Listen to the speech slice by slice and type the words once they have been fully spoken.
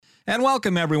And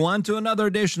welcome, everyone, to another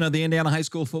edition of the Indiana High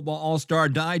School Football All-Star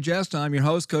Digest. I'm your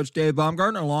host, Coach Dave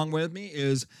Baumgartner. Along with me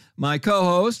is my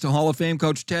co-host, Hall of Fame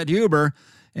Coach Ted Huber.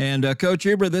 And Coach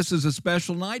Huber, this is a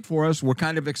special night for us. We're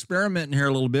kind of experimenting here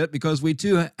a little bit because we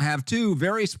have two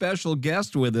very special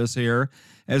guests with us here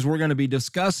as we're going to be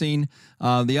discussing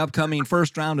the upcoming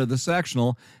first round of the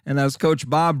sectional. And that's Coach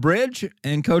Bob Bridge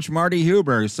and Coach Marty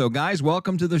Huber. So, guys,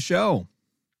 welcome to the show.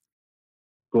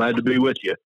 Glad to be with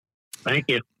you. Thank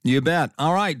you. You bet.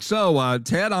 All right. So,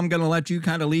 Ted, I'm going to let you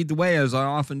kind of lead the way as I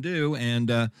often do.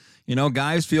 And,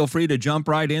 guys, feel free to jump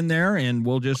right in there and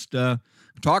we'll just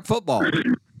talk football.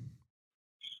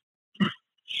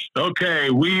 Okay.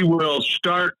 We will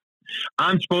start.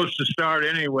 I'm supposed to start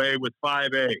anyway with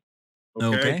 5A.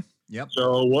 Okay. Yep.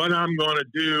 So what I'm going to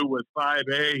do with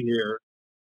 5A here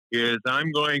is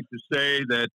I'm going to say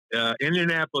that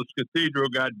Indianapolis Cathedral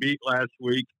got beat last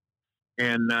week.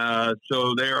 And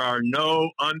so there are no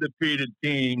undefeated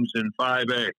teams in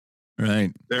 5A.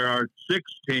 Right. There are 6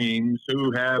 teams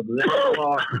who have one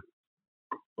loss.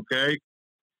 Okay.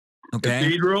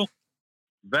 Cathedral,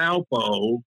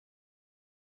 Valpo,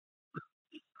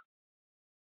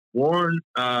 Warren,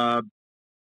 the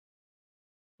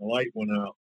light went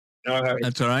out. All right.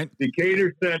 That's all right.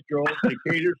 Decatur Central.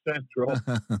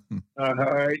 All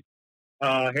right.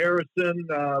 Harrison,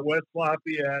 West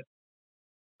Lafayette,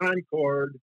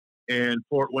 Concord, and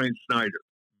Fort Wayne Snyder.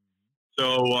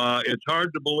 So it's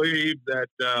hard to believe that,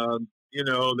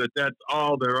 that that's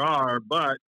all there are.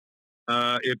 But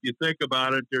if you think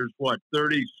about it, there's,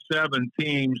 37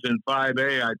 teams in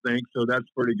 5A, I think. So that's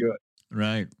pretty good.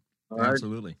 Right. All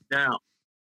Absolutely. Right? Now,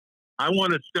 I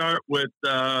want to start with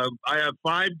I have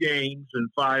 5 games in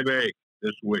 5A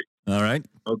this week. All right.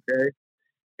 Okay.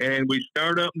 And we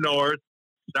start up north,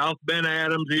 South Bend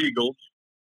Adams Eagles.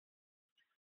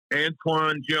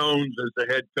 Antoine Jones is the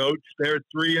head coach. They're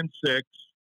 3-6.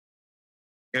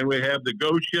 And we have the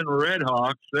Goshen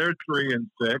Redhawks. They're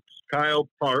 3-6. Kyle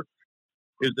Park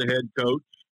is the head coach.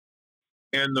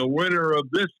 And the winner of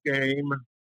this game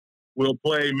will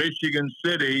play Michigan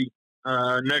City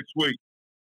next week.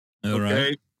 All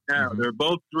right. Now, they're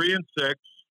both 3-6.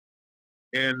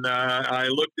 And I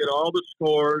looked at all the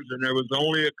scores, and there was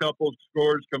only a couple of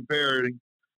scores comparing.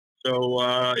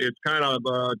 So it's kind of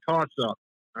a toss-up.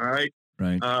 All right.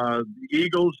 Right. The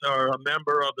Eagles are a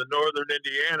member of the Northern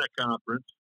Indiana Conference.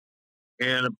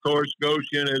 And, of course,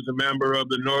 Goshen is a member of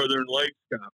the Northern Lakes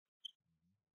Conference.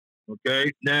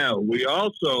 Okay. Now, we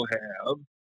also have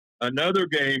another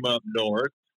game up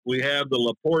north. We have the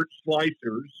LaPorte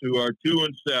Slicers, who are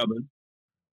 2-7.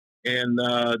 And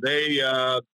they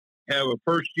have a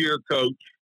first-year coach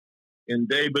in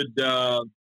David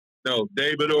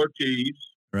Ortiz.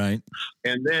 Right.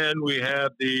 And then we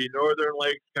have the Northern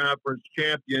Lakes Conference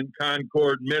champion,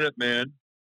 Concord Minutemen,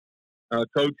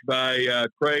 coached by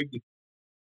Craig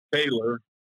Taylor,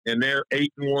 and they're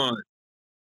 8-1.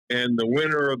 And the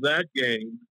winner of that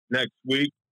game next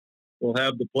week will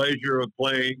have the pleasure of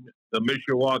playing the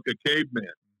Mishawaka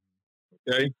Cavemen.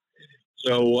 Okay?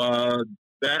 So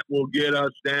that will get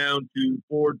us down to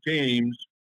 4 teams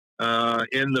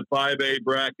in the 5A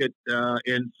bracket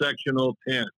in Sectional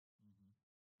 10.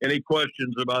 Any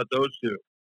questions about those two?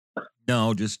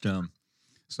 No, just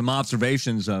some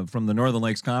observations from the Northern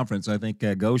Lakes Conference. I think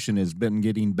Goshen has been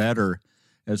getting better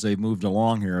as they've moved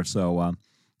along here. So,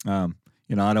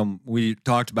 we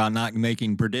talked about not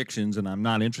making predictions, and I'm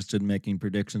not interested in making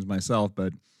predictions myself,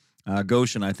 but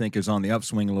Goshen, I think, is on the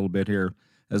upswing a little bit here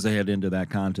as they head into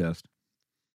that contest.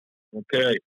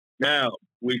 Okay. Now,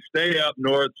 we stay up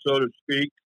north, so to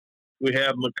speak. We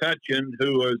have McCutcheon,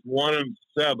 who is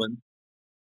 1-7.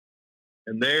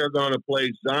 And they are going to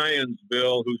play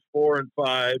Zionsville, who's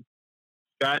 4-5.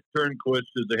 Scott Turnquist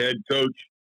is the head coach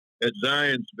at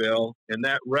Zionsville, and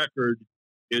that record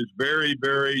is very,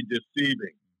 very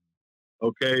deceiving.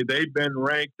 Okay, they've been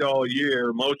ranked all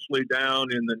year, mostly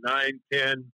down in the 9,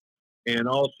 10, and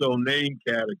also name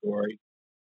category.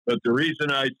 But the reason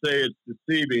I say it's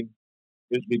deceiving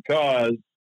is because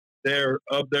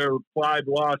of their 5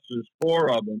 losses,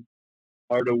 4 of them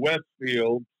are to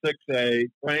Westfield, 6A,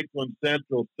 Franklin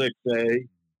Central, 6A,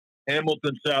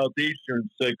 Hamilton Southeastern,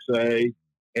 6A,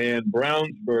 and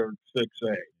Brownsburg,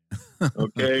 6A.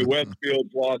 Okay,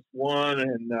 Westfield's lost 1,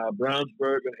 and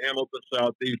Brownsburg and Hamilton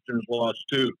Southeastern's lost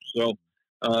 2. So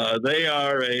they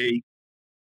are a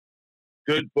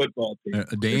good football team.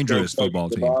 A dangerous football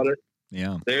team. About it.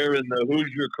 Yeah. They're in the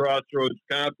Hoosier Crossroads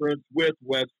Conference with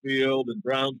Westfield and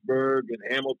Brownsburg and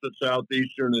Hamilton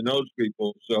Southeastern and those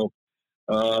people. So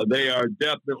they are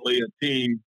definitely a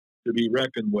team to be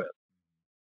reckoned with.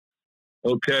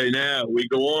 Okay, now we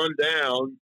go on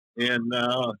down, and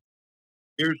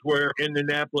here's where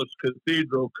Indianapolis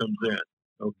Cathedral comes in.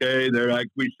 Okay, they're like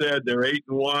we said, they're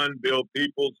 8-1. Bill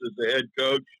Peoples is the head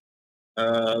coach.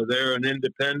 They're an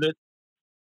independent,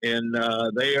 and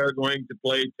they are going to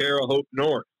play Terre Haute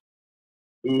North,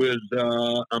 who is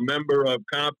a member of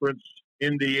Conference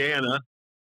Indiana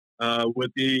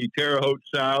with the Terre Haute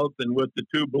South and with the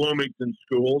two Bloomington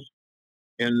schools,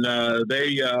 and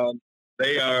they are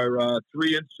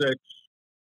 3-6,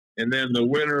 and then the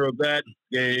winner of that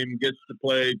game gets to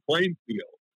play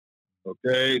Plainfield.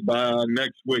 Okay, by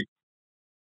next week.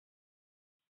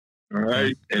 All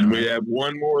right, and we have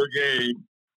one more game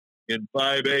in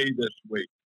 5A this week.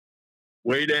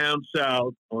 Way down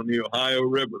south on the Ohio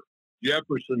River,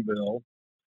 Jeffersonville,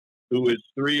 who is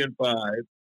 3-5,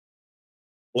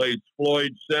 plays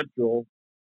Floyd Central,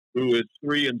 who is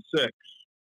 3-6,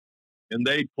 and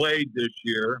they played this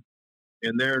year,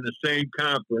 and they're in the same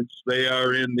conference. They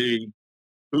are in the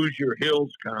Hoosier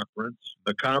Hills Conference,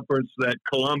 the conference that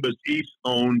Columbus East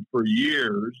owned for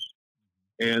years.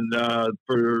 And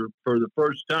for the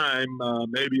first time,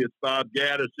 maybe it's Bob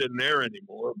Gaddis isn't there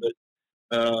anymore, but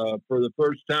for the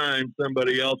first time,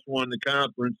 somebody else won the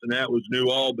conference, and that was New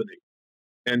Albany.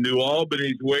 And New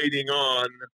Albany's waiting on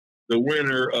the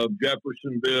winner of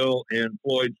Jeffersonville and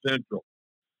Floyd Central.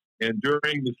 And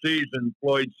during the season,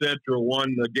 Floyd Central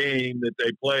won the game that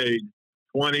they played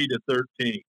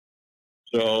 20-13.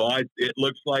 So it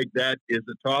looks like that is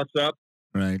a toss-up.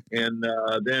 Right. And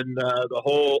then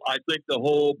I think the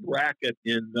whole bracket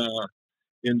in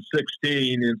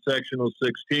 16, in sectional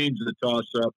 16 is a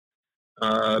toss-up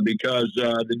because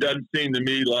it doesn't seem to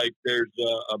me like there's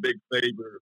a big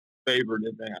favorite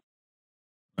in that.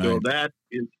 Right. So that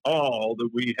is all that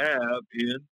we have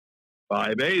in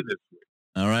 5A this week.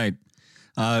 All right.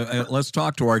 Let's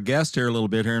talk to our guest here a little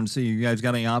bit here and see you guys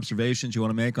got any observations you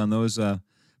want to make on those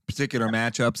particular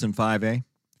matchups in 5A.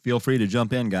 Feel free to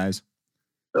jump in, guys.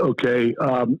 Okay.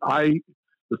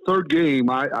 The third game,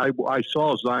 I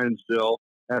saw Zionsville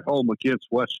at home against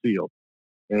Westfield,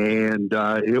 and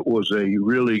it was a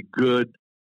really good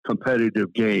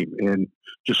competitive game. And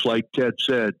just like Ted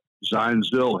said,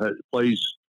 Zionsville plays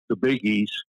the Big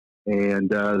East, and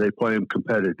they play them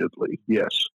competitively.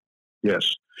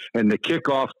 Yes. And the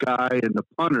kickoff guy and the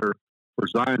punter for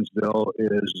Zionsville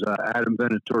is Adam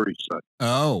Venaturi's son.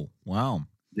 Oh, wow.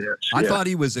 Yes. I thought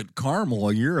he was at Carmel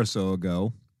a year or so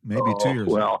ago, maybe 2 years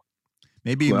ago.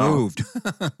 Maybe he moved.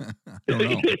 I don't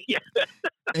know. Yeah.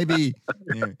 Maybe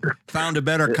found a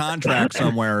better contract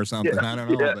somewhere or something. I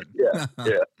don't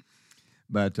know.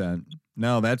 But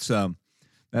no, that's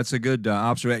a good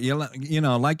observation. You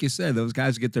know, like you said, those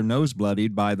guys get their nose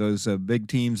bloodied by those big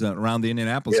teams around the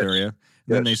Indianapolis area.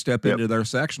 Then they step into their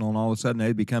sectional, and all of a sudden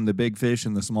they become the big fish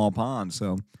in the small pond,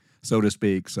 so to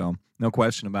speak. So no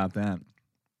question about that.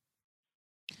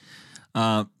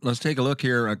 Let's take a look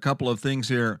here. A couple of things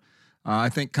here. I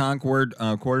think Concord,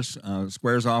 of course,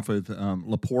 squares off with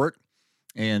LaPorte,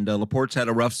 and LaPorte's had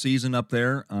a rough season up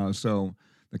there. So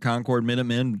the Concord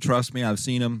Minutemen, trust me, I've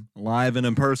seen them live and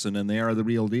in person, and they are the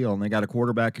real deal. And they got a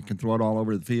quarterback that can throw it all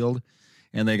over the field,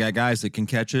 and they got guys that can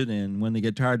catch it. And when they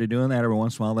get tired of doing that, every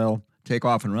once in a while they'll take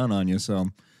off and run on you. So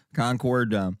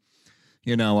Concord,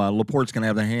 LaPorte's going to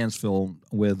have their hands filled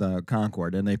with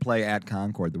Concord, and they play at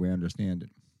Concord the way I understand it.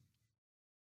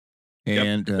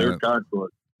 And they're Concord.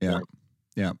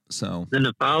 Yeah. So then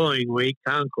the following week,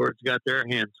 Concord's got their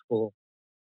hands full.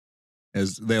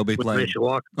 As they'll be playing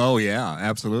Mishawaka. Oh, yeah,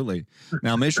 absolutely.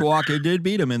 Now, Mishawaka did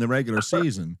beat them in the regular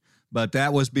season, but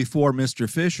that was before Mr.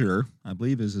 Fisher, I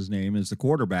believe is his name, is the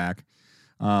quarterback.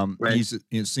 Right. He's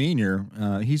a senior.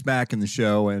 He's back in the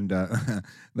show, and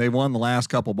they won the last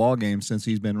couple ball games since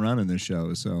he's been running the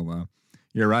show. So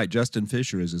you're right. Justin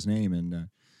Fisher is his name. And,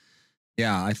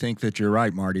 I think that you're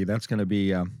right, Marty. That's going to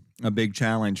be a big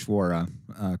challenge for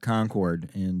Concord.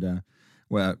 And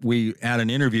we had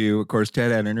an interview. Of course, Ted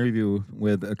had an interview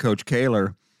with Coach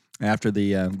Kaler after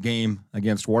the game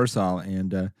against Warsaw,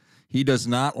 and he does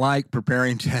not like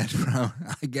preparing, Ted.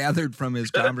 I gathered from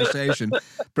his conversation,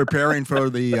 preparing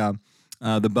for the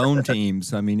Bone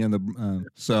teams. I mean,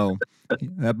 so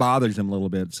that bothers him a little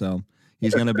bit. So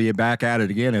he's going to be back at it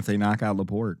again if they knock out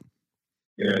LaPorte.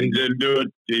 Yeah, he didn't do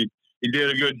it. He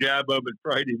did a good job of it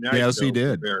Friday night. Yes, he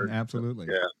did. Absolutely.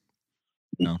 Yeah.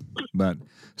 No, but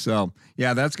so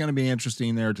that's going to be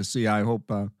interesting there to see. I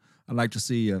hope. I'd like to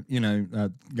see.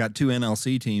 Got two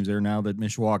NLC teams there now that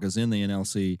Mishawaka's in the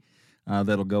NLC.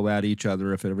 That'll go at each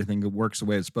other if everything works the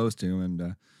way it's supposed to,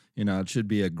 and it should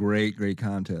be a great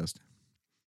contest.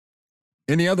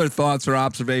 Any other thoughts or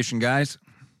observation, guys?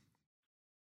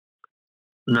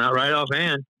 Not right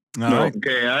offhand. All right.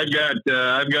 Okay, I've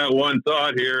got one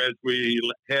thought here as we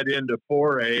head into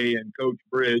 4A and Coach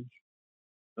Bridge.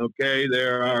 Okay,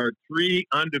 there are 3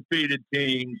 undefeated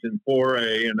teams in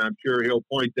 4A, and I'm sure he'll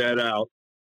point that out.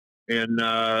 And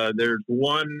there's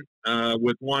one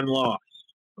with 1 loss.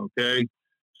 Okay,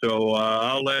 so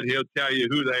I'll let him tell you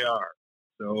who they are.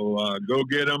 So go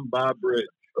get them, Bob Bridge.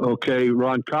 Okay,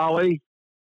 Roncalli,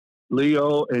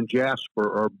 Leo, and Jasper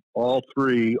are all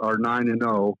 3 are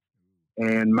 9-0,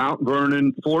 and Mount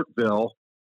Vernon, Fortville,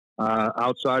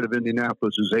 outside of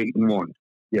Indianapolis, is 8-1.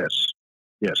 Yes.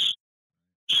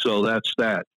 So that's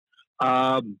that.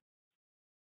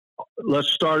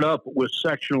 Let's start up with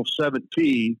Sectional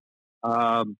 17.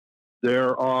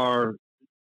 There are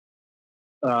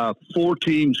 4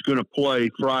 teams going to play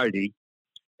Friday,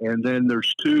 and then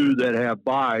there's 2 that have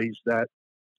byes. That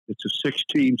it's a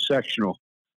 6-team sectional.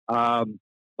 But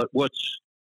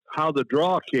how the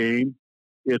draw came?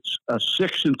 It's a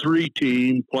 6-3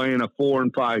 team playing a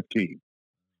 4-5 team.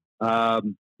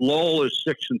 Lowell is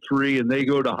 6-3, and they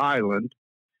go to Highland.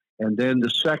 And then the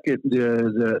second,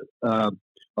 a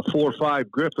 4-5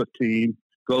 Griffith team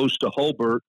goes to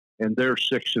Hobart, and they're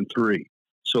 6-3.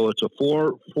 So it's a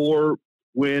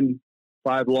 4-win,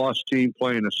 5-loss team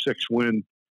playing a 6-win,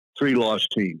 3-loss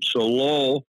team. So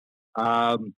Lowell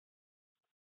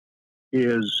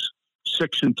is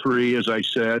 6-3, as I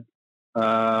said.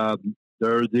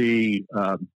 They're the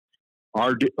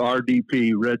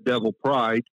RDP, Red Devil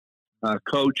Pride.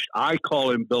 Coach, I call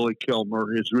him Billy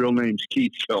Kilmer. His real name's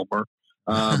Keith Kilmer.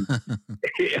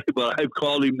 But I've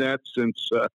called him that since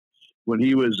when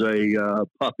he was a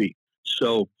puppy.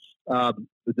 So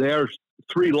their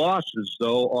 3 losses,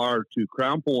 though, are to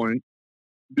Crown Point,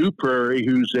 New Prairie,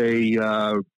 who's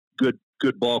a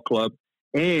good ball club,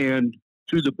 and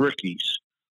to the Brickies.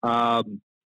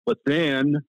 But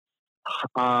then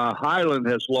Highland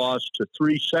has lost to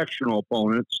 3 sectional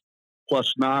opponents,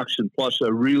 plus Knox and plus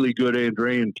a really good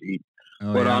Andrean team.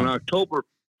 But on October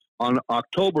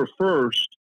 1st,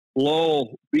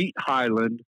 Lowell beat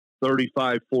Highland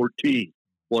 35-14.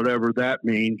 Whatever that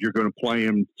means, you're going to play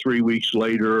them 3 weeks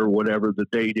later or whatever the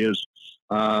date is.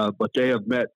 But they have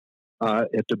met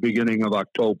at the beginning of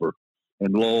October,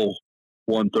 and Lowell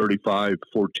won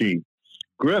 35-14.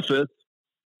 Griffith,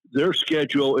 their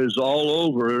schedule is all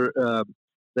over.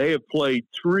 They have played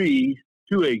 3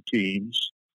 2A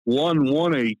teams, 1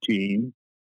 1A team,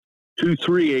 2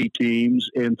 3A teams,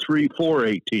 and 3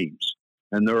 4A teams.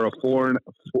 And they're a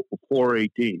 4A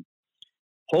team.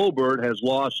 Hobart has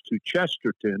lost to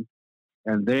Chesterton,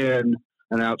 and then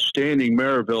an outstanding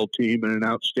Maryville team and an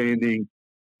outstanding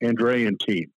Andrean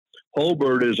team.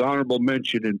 Hobart is honorable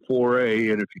mention in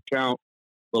 4A, and if you count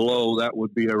below, that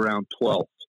would be around 12th.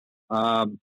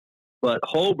 But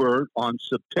Hobart on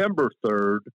September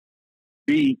 3rd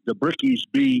the Brickies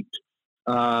beat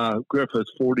Griffith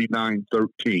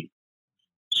 49-13.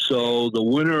 So the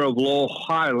winner of Lowell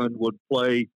Highland would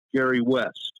play Gary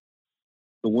West.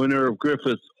 The winner of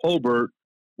Griffith Hobart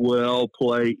will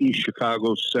play East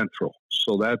Chicago Central.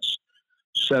 So that's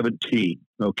 17.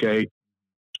 Okay.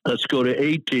 Let's go to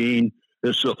 18.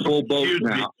 This is a full boat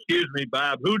now. Excuse me,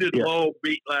 Bob. Who did Lowell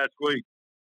beat last week?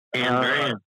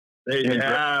 Andrea. They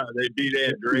beat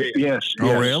Andrea. Yes.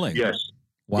 Oh, really? Yes.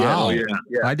 Wow. Yes,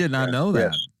 I did not know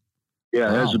that. Yes.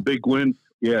 Yeah, wow. That's a big win.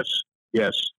 Yes.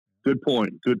 Good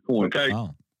point. Okay.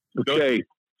 Wow. Okay.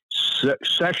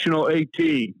 Sectional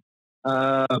 18.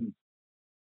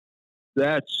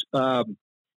 That's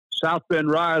South Bend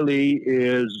Riley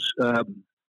is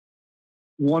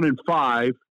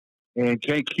 1-5, and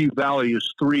Kankakee Valley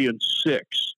is 3-6.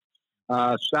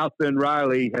 South Bend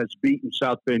Riley has beaten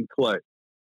South Bend Clay.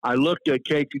 I looked at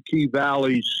Kankakee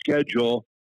Valley's schedule,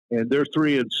 and they're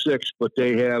 3-6, but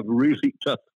they have really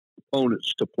tough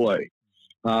opponents to play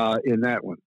in that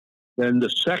one. Then the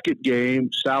second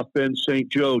game, South Bend St.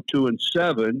 Joe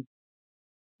 2-7,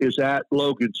 is at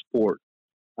Logansport.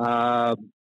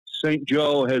 St.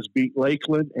 Joe has beat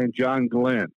Lakeland and John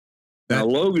Glenn. Now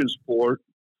Logansport.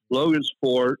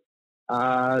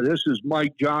 This is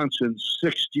Mike Johnson's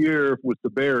 6th year with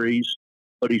the Berries,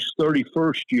 but he's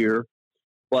 31st year.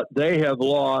 But they have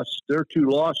lost. Their 2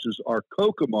 losses are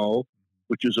Kokomo,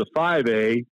 which is a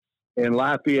 5A, and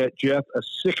Lafayette Jeff, a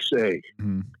 6A.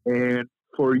 Mm-hmm. And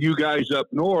for you guys up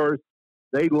north,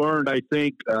 they learned, I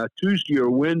think, Tuesday or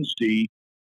Wednesday,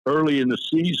 early in the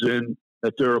season,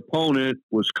 that their opponent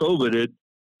was COVIDed.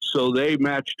 So they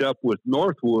matched up with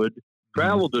Northwood,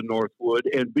 traveled to Northwood,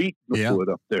 and beat Northwood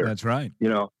up there. That's right.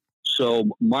 So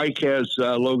Mike has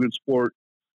Logansport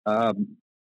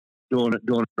doing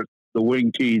the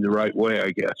wing tee the right way,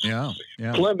 I guess. Yeah.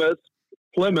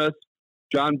 Plymouth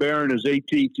John Barron, his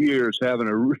 18th year, is having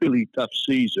a really tough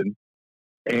season,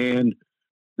 and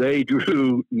they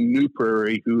drew New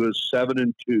Prairie, who is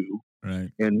 7-2, right.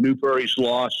 and New Prairie's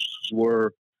losses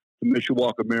were to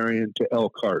Mishawaka Marion, to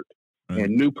Elkhart, Right.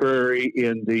 and New Prairie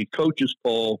in the coaches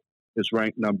poll is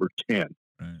ranked number 10.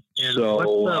 Right. And So,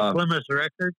 what's the Plymouth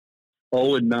record?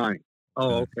 0-9.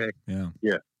 Oh, okay. Yeah.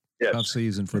 Yeah. Yes. Tough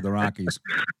season for the Rockies.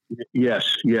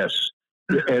 Yes.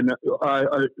 And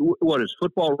what is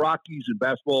football Rockies and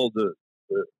basketball the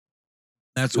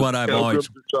That's what I've always.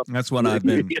 Pilgrims or something? That's what I've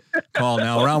been called.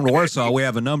 Now around Warsaw, we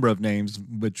have a number of names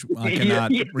which I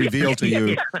cannot reveal to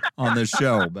you on this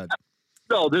show. But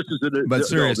no, this is but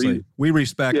seriously, we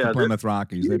respect the Plymouth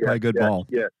Rockies. They play good ball.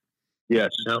 Yes.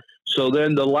 Yep. So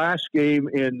then the last game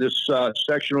in this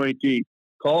Sectional 18,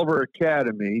 Culver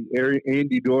Academy.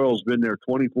 Andy Doyle's been there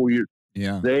 24 years.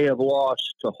 Yeah. They have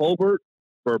lost to Hobart,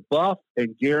 Buff,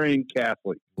 and Garion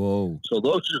Catholic. Whoa. So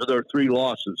those are their three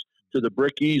losses, to the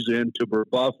Brickies and to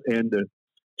Buff and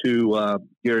to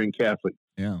Garion Catholic.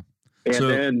 Yeah. And so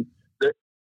then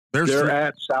they're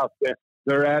at South Bend.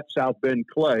 They're at South Bend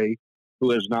Clay,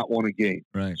 who has not won a game.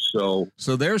 Right. So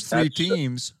there's three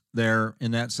teams there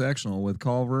in that sectional with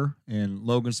Culver and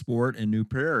Logansport and New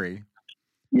Prairie.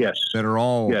 Yes. That are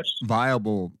all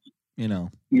viable, you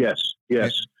know. Yes. To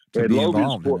be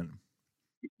involved in it.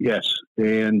 Yes.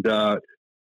 And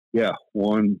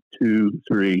 1, 2,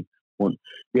 3, 1.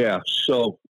 Yeah.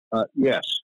 So yes.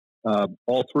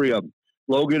 All three of them.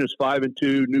 Logan is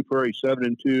 5-2, New Prairie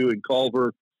 7-2, and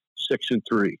Culver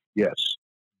 6-3. Yes.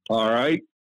 All right.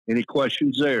 Any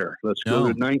questions there? Let's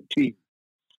go to 19.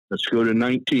 Let's go to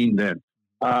 19 then.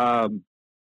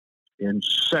 In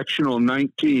sectional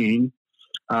 19,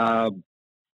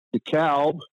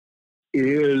 DeKalb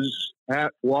is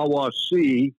at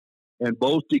Wawasee, and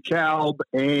both DeKalb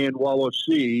and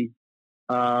Wawasee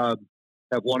have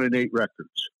 1-8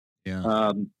 records.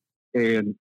 Yeah.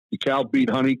 And DeKalb beat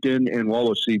Huntington, and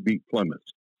Wawasee beat Plymouth.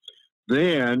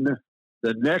 Then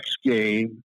the next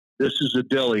game, this is a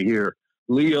dilly here.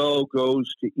 Leo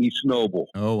goes to East Noble.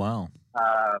 Oh wow!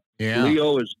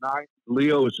 Leo is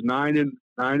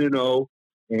 9-0,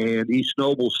 and East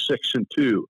Noble's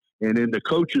 6-2. And in the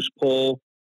coaches poll,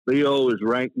 Leo is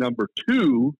ranked number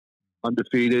 2,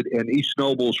 undefeated, and East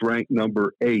Noble's ranked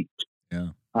number 8.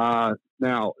 Yeah.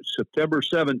 Now September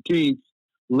 17th,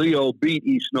 Leo beat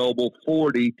East Noble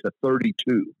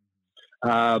 40-32.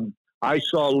 I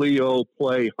saw Leo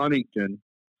play Huntington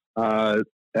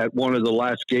at one of the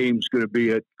last games, going to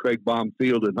be at Craig Baum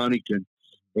Field in Huntington.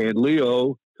 And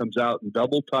Leo comes out in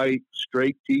double tight,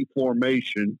 straight T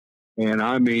formation. And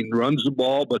I mean, runs the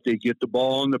ball, but they get the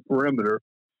ball on the perimeter.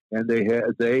 And they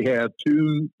have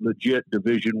two legit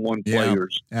Division I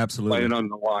players playing on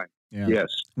the line. Yeah. Yes.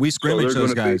 We scrimmage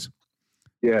those guys.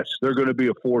 Yes. They're going to be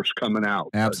a force coming out.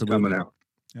 Absolutely.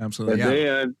 Absolutely. And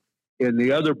then in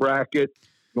the other bracket,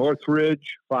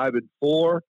 Northridge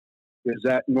 5-4 is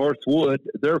at Northwood.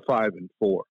 They're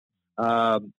 5-4.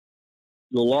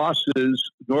 The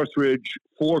losses, Northridge,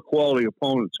 4 quality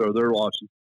opponents are their losses.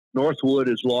 Northwood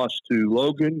has lost to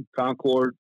Logan,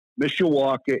 Concord,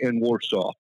 Mishawaka, and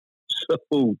Warsaw. So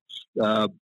the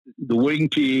wing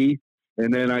tee,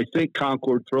 and then I think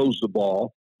Concord throws the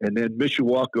ball, and then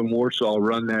Mishawaka and Warsaw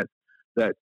run that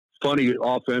funny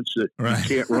offense that you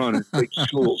can't run in big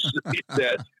schools.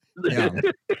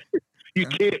 You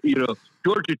can't,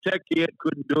 Georgia Tech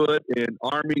couldn't do it, and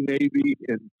Army, Navy,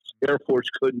 and Air Force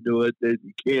couldn't do it.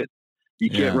 You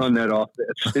can't run that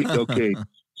offense. Okay,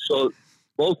 so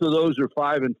both of those are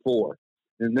 5-4,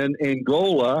 and then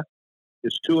Angola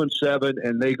is 2-7,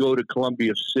 and they go to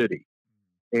Columbia City.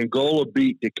 Angola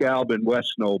beat DeKalb and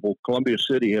West Noble. Columbia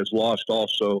City has lost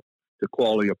also to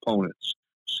quality opponents.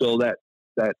 So that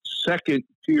second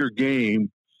tier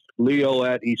game, Leo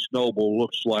at East Noble,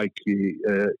 looks like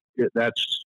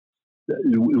that's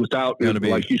without,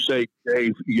 like you say,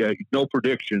 Dave, no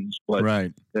predictions, but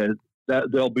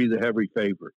that they'll be the heavy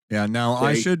favorite. Yeah. Now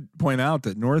I should point out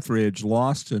that Northridge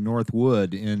lost to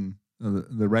Northwood in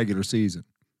the regular season.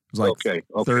 It was like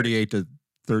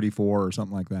 38-34 or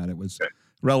something like that. It was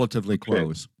relatively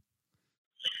close.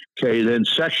 Okay. Then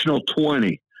sectional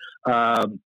 20,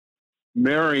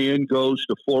 Marion goes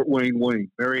to Fort Wayne.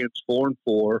 Marion's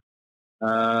 4-4.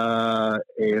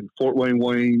 And Fort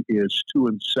Wayne is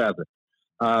 2-7.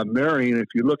 Marion, if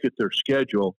you look at their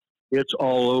schedule, it's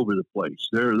all over the place.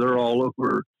 They're all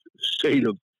over the state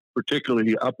of,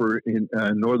 particularly upper in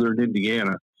northern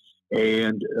Indiana,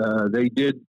 and they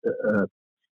did.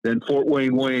 Then Fort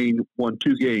Wayne won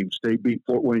 2 games. They beat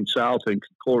Fort Wayne South and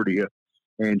Concordia,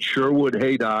 and Sherwood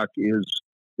Haydock is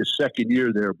his second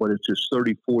year there, but it's his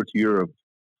 34th year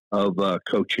of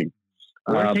coaching.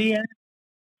 Where's he at?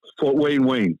 Fort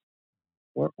Wayne.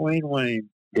 Fort Wayne.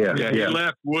 Yeah, Yeah, he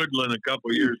left Woodland a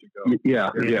couple years ago.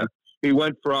 Yeah. He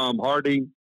went from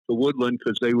Harding to Woodland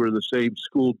because they were the same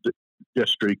school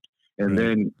district, and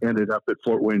then ended up at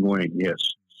Fort Wayne.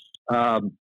 Yes.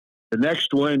 The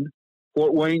next one,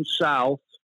 Fort Wayne South,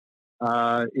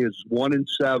 is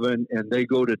 1-7, and they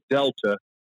go to Delta,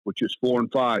 which is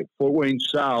 4-5. Fort Wayne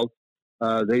South,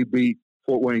 they beat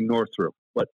Fort Wayne Northrop,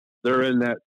 but they're in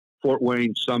that Fort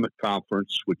Wayne Summit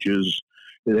Conference, which is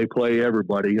they play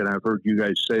everybody, and I've heard you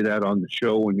guys say that on the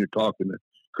show when you're talking to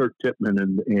Kurt Tippmann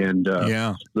and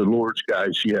the Lord's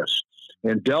guys. Yes,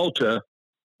 and Delta,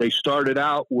 they started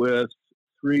out with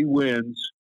 3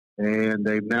 wins, and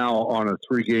they're now on a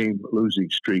 3-game losing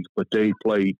streak. But they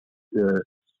play; they're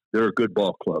a good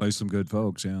ball club. Play some good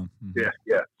folks, yeah. Mm-hmm.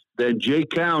 Yeah. Then Jay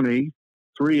County,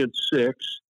 3-6,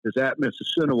 is at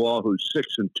Mississinawa, who's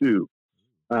 6-2.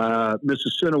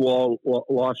 Mississinawa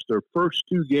lost their first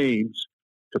 2 games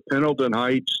to Pendleton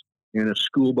Heights and a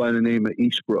school by the name of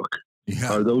Eastbrook.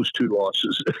 Yeah. Are those 2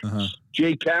 losses?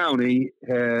 Jay County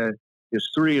is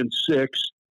 3-6.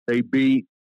 They beat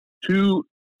 2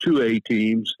 2A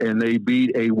teams and they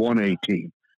beat a 1A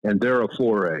team, and they're a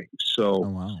 4A.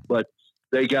 So, but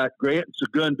they got Grant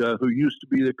Segunda, who used to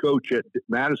be the coach at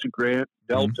Madison Grant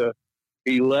Delta.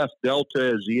 Mm-hmm. He left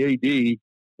Delta as the AD,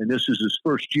 and this is his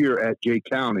first year at Jay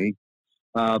County,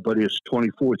 but his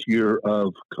 24th year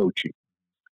of coaching.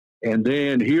 And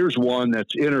then here's one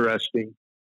that's interesting.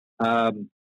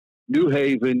 New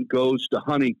Haven goes to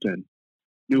Huntington.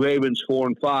 New Haven's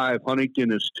 4-5.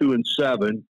 Huntington is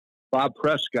 2-7. Bob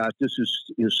Prescott, this is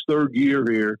his 3rd year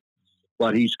here,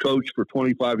 but he's coached for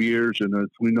 25 years, and as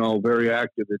we know, very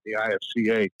active at the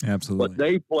IFCA. Absolutely. But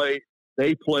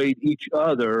they played each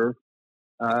other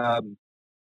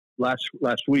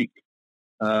last week,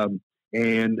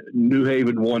 and New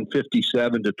Haven won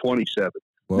 57-27.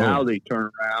 Whoa. Now they turn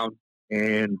around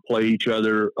and play each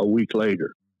other a week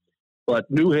later. But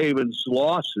New Haven's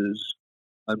losses,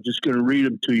 I'm just going to read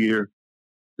them to you.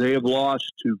 They have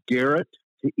lost to Garrett,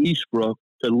 to Eastbrook,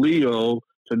 to Leo,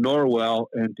 to Norwell,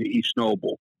 and to East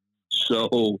Noble.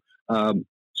 So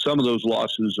some of those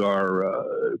losses are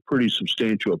pretty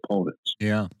substantial opponents.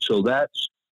 Yeah. So that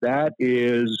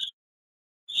is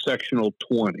sectional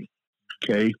 20.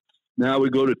 Okay. Now we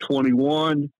go to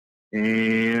 21,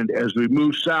 and as we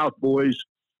move south, boys,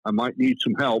 I might need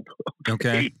some help.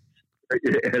 Okay.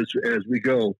 As we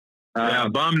go.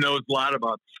 Bum knows a lot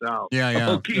about the South.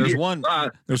 Yeah. Okay.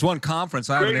 There's one conference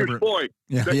I haven't ever. Point.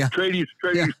 Trading's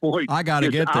Point. I got to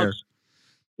get there.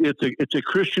 It's a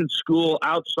Christian school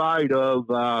outside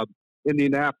of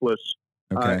Indianapolis,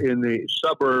 in the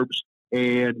suburbs,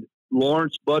 and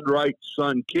Lawrence Budwright's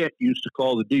son Kent used to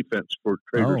call the defense for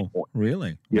Traders Point.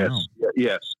 Really? Yes. Wow.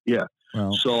 Yeah.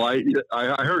 Well, so I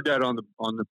heard that on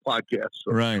the podcast.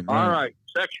 So, right. All right.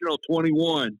 Sectional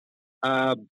 21.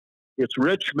 It's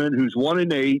Richmond, who's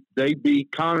 1-8. They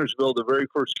beat Connorsville the very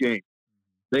first game.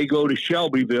 They go to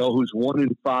Shelbyville, who's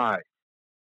 1-5.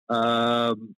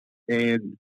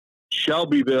 And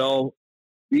Shelbyville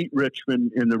beat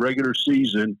Richmond in the regular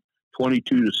season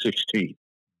 22-16.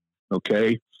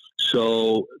 Okay.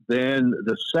 So then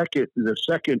the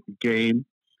second game,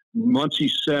 Muncie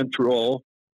Central,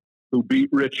 who beat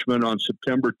Richmond on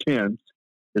September 10th,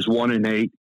 is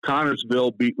 1-8.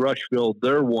 Connorsville beat Rushville.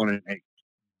 They're 1-8.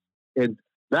 And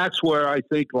that's where I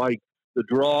think, like the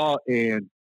draw and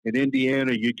in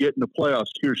Indiana, you get in the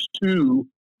playoffs. Here's 2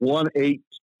 1-8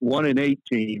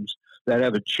 teams that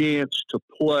have a chance to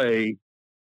play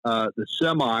the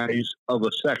semis of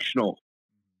a sectional,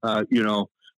 to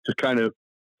kind of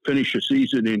finish a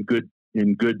season in good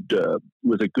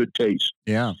with a good taste.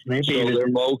 Yeah, maybe so they're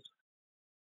both.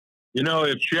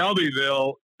 If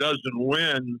Shelbyville doesn't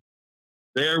win,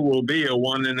 there will be a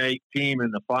 1-8 team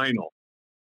in the final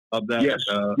of that. Yes.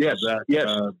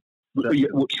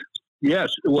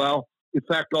 Well, in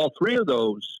fact, all 3 of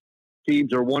those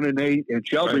teams are 1-8, and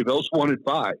Shelbyville's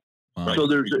 1-5. Wow. So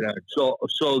there's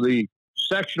so the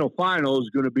sectional final is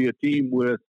going to be a team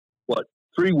with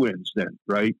 3 wins then,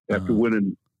 right? After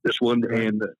winning this one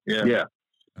and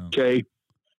Okay.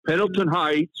 Pendleton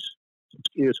Heights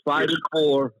is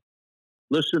 5-4.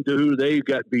 Listen to who they've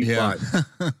got beat by: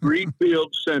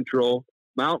 Greenfield Central,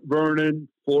 Mount Vernon,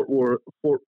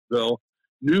 Fortville,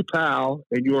 New Powell,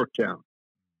 and Yorktown.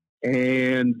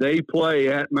 And they play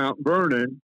at Mount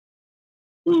Vernon,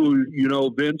 who,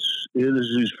 Vince,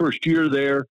 is his first year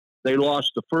there. They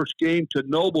lost the first game to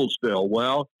Noblesville.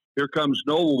 Well, here comes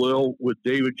Noblesville with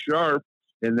David Sharp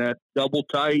and that double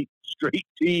tight straight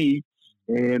T,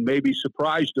 and maybe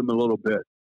surprised them a little bit.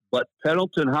 But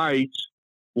Pendleton Heights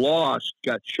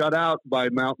got shut out by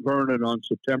Mount Vernon on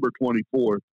September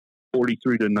 24th,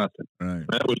 43-0. Right.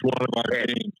 That was one of our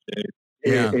games, Dave.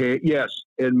 Yeah. Yes,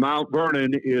 and Mount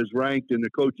Vernon is ranked in the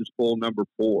coaches poll number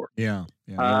 4. Yeah.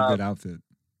 Real good outfit.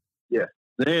 Yeah.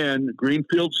 Then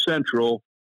Greenfield Central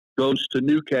goes to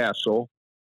Newcastle.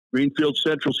 Greenfield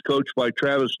Central's coached by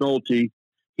Travis Nolte.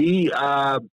 He's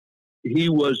a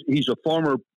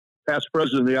former past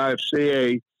president of the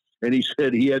IFCA, and he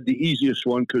said he had the easiest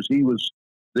one because he was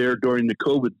there during the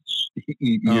COVID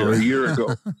year, a year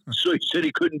ago. So he said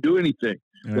he couldn't do anything.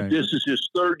 Right. But this is his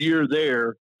 3rd year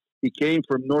there. He came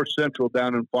from North Central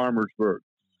down in Farmersburg.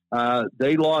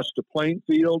 They lost to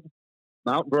Plainfield,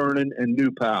 Mount Vernon, and New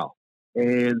Pal.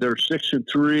 And they're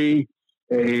 6-3.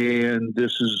 And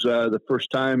this is the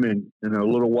first time in a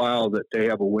little while that they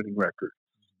have a winning record.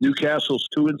 Newcastle's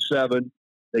 2-7.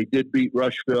 They did beat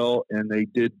Rushville, and they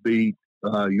did beat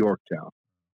Yorktown.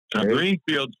 Now,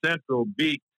 Greenfield Central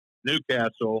beat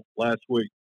Newcastle last week.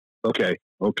 Okay.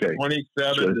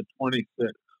 27-26.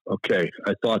 Okay,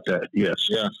 I thought that. Yes.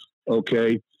 Yeah.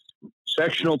 Okay.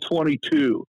 Sectional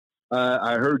 22.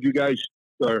 I heard you guys.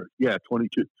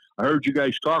 22. I heard you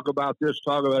guys talk about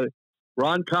it.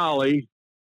 Ron Colley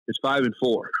is 5-4.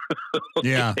 Okay.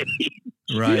 Yeah.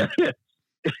 Right.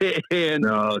 And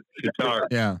Chittard.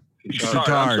 Yeah.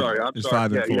 Chittard. I'm is sorry.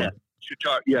 5-4. Yeah.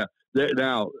 Chittard. Yeah.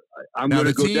 Now I'm going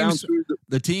to go down through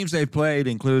the teams they've played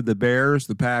include the Bears,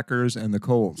 the Packers, and the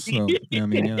Colts. So I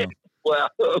mean, well,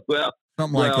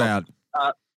 something like that.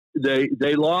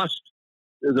 They lost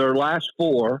their last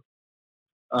 4,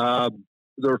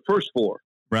 their first 4.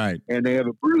 Right. And they have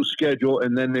a brutal schedule,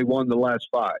 and then they won the last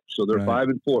 5. So they're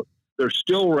 5-4. They're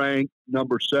still ranked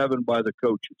number 7 by the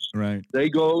coaches. Right. They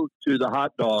go to the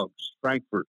Hot Dogs,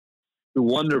 Frankfort, who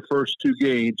won their first 2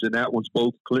 games, and that was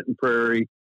both Clinton Prairie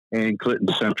and Clinton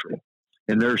Central.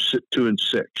 And they're 2-6.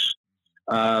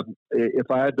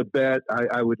 If I had to bet,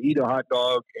 I would eat a hot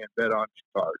dog and bet on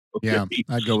Chittard. Okay? Yeah,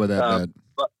 I'd go with that bet.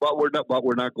 But we're not. But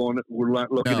we're not going. We're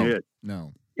not looking ahead.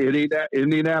 No.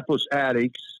 Indianapolis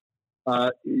Addicts.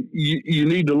 You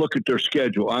need to look at their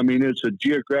schedule. I mean, it's a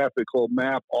geographical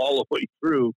map all the way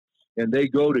through, and they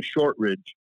go to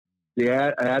Shortridge. The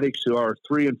Addicts are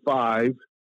 3-5,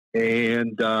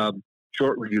 and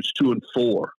Shortridge is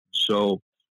 2-4. So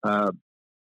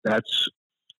that's.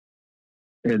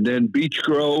 And then Beech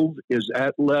Grove is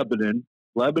at Lebanon.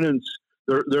 Lebanon's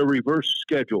their reverse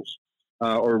schedules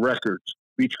or records.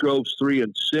 Beech Grove's 3-6.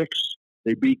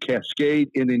 They beat Cascade,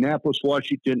 Indianapolis,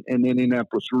 Washington, and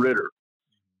Indianapolis Ritter.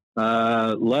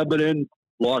 Lebanon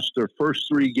lost their first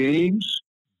 3 games,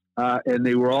 and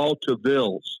they were all to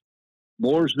Villes.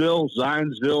 Mooresville,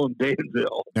 Zionsville, and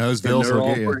Danville. Those Villes they're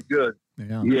all good. pretty good.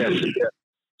 Yeah. Yes.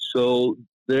 So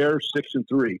they're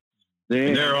 6-3.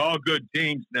 And they're all good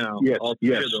teams now. Yes. All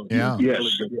 3 of them. Yeah. Yes.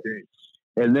 Really good teams.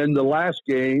 And then the last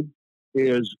game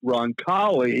is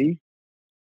Roncalli,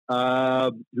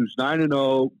 who's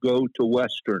 9-0, go to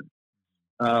Western.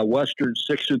 Western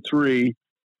 6-3.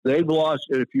 They've lost.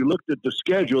 And if you looked at the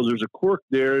schedule, there's a quirk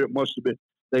there. It must have been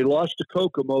they lost to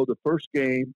Kokomo the first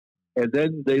game, and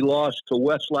then they lost to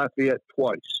West Lafayette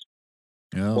twice.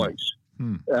 Oh. Twice.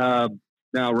 Hmm.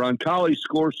 Now Roncalli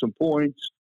scores some points,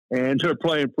 and they're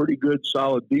playing pretty good,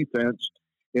 solid defense.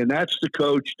 And that's the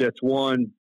coach that's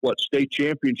won state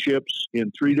championships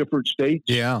in 3 different states.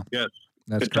 Yeah. Yes.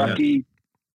 That's Kentucky,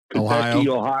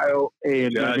 Ohio,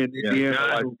 and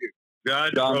Indiana.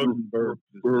 John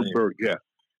Rodenberg, yeah.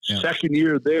 Second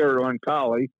year there on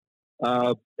Colley.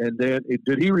 And then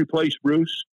did he replace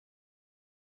Bruce?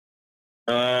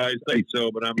 I think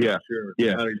so, but I'm not sure.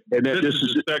 Yeah. And then this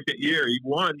is the second year he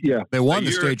won. Yeah. They won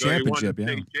the state championship.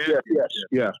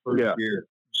 Yeah. Year.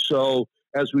 So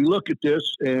as we look at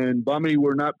this, and Bummy,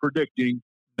 we're not predicting,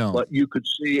 but you could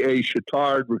see a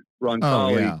Chittard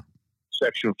Roncalli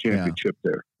sectional championship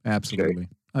there. Absolutely. Okay.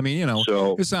 I mean,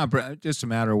 so, it's not just a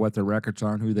matter of what their records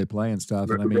are and who they play and stuff.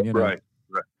 And I mean,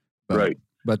 right.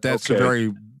 But that's a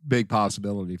very big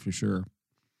possibility for sure.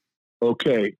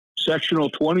 Okay. Sectional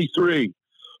 23,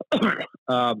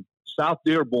 South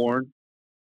Dearborn.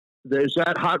 Is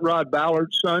that Hot Rod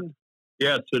Ballard's son?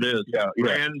 Yes, it is. Yeah.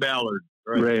 Rand Ballard.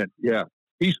 Right. Rand, yeah.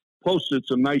 He's posted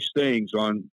some nice things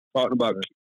on talking about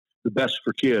the best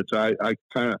for kids. I've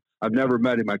never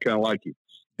met him. I kind of like him.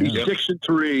 He's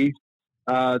 6-3.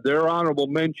 Their honorable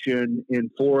mention in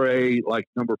 4A, like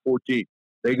number 14.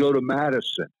 They go to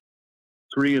Madison,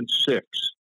 3-6.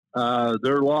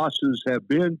 Their losses have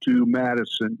been to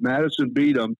Madison. Madison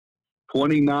beat them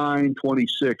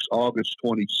 29-26, August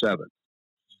 27th.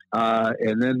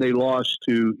 And then they lost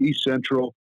to East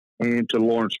Central and to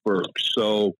Lawrenceburg.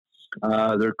 So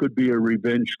there could be a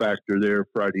revenge factor there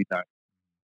Friday night.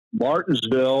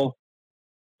 Martinsville,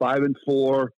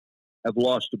 5-4, have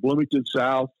lost to Bloomington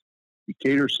South,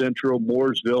 Decatur Central,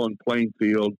 Mooresville, and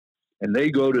Plainfield, and they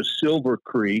go to Silver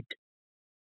Creek,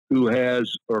 who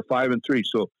has 5-3.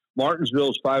 So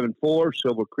Martinsville's 5-4,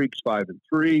 Silver Creek's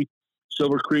 5-3.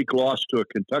 Silver Creek lost to a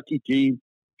Kentucky team,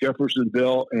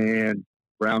 Jeffersonville, and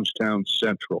Brownstown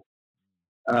Central.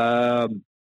 The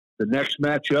next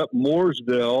matchup,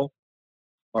 Mooresville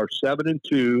are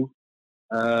 7-2,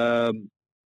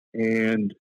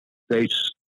 and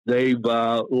they've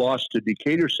lost to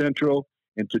Decatur Central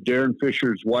and to Darren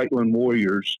Fisher's Whiteland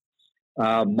Warriors.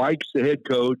 Mike's the head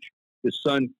coach. His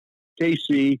son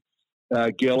Casey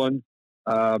Gillen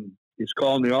is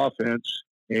calling the offense,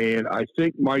 and I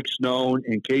think Mike's known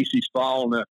and Casey's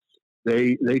following it.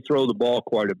 They throw the ball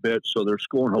quite a bit, so they're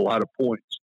scoring a lot of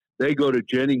points. They go to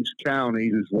Jennings County,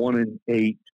 who's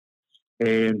 1-8,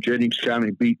 and Jennings County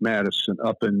beat Madison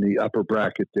up in the upper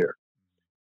bracket there.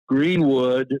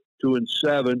 Greenwood,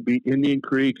 2-7, beat Indian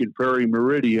Creek and Prairie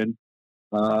Meridian.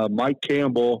 Mike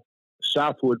Campbell,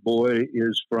 Southwood boy,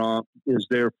 is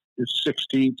their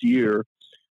 16th year.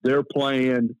 They're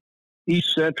playing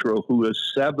East Central, who is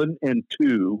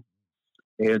 7-2,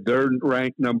 and they're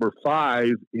ranked number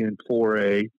 5 in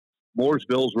 4A.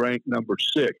 Mooresville's ranked number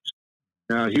 6.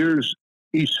 Now, here's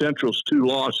East Central's 2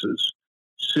 losses: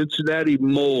 Cincinnati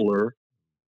Moeller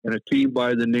and a team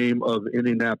by the name of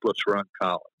Indianapolis Run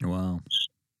College. Wow.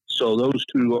 So those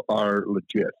 2 are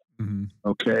legit. Mm-hmm.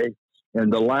 Okay.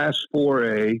 And the last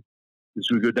 4A, as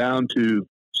we go down to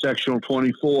Sectional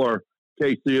 24,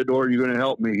 okay, Theodore, you're going to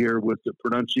help me here with the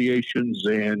pronunciations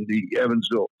and the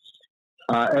Evansville.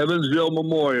 Evansville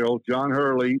Memorial, John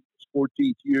Hurley,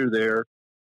 14th year there.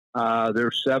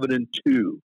 They're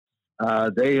 7-2.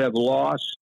 They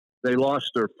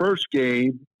lost their first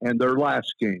game and their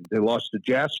last game. They lost to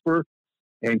Jasper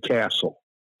and Castle.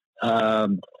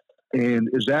 And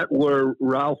is that where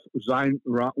Ralph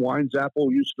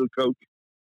Weinzappel used to coach?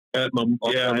 At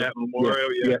Memorial,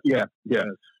 yeah.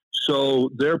 So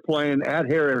they're playing at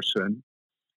Harrison.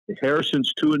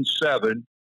 Harrison's 2-7.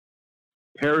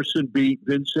 Harrison beat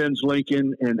Vincennes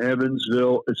Lincoln and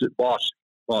Evansville. Is it Bossy?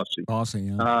 Bossy,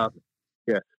 yeah.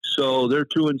 Yeah. So they're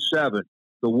 2-7.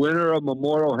 The winner of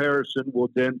Memorial Harrison will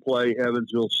then play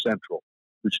Evansville Central,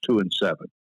 who's 2-7.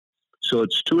 So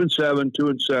it's 2-7,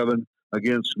 2-7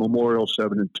 against Memorial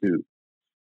 7-2.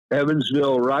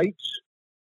 Evansville Wrights,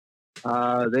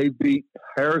 they beat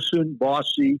Harrison,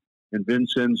 Bossy, and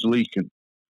Vincennes Lincoln.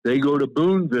 They go to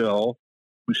Boonville,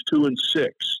 who's 2-6.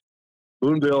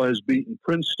 Boonville has beaten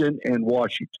Princeton and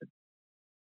Washington.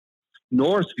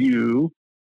 Northview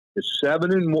is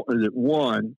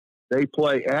 7-1. They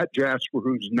play at Jasper,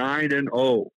 who's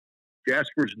 9-0.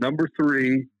 Jasper's number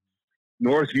 3.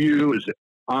 Northview is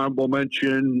honorable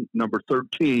mention, number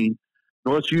 13.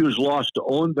 Northview has lost to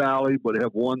Owen Valley, but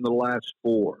have won the last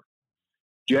 4.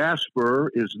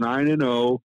 Jasper is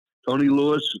 9-0. Tony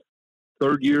Lewis,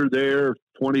 3rd year there,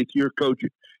 20th year coach.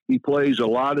 He plays a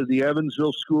lot of the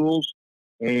Evansville schools,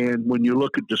 and when you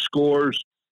look at the scores,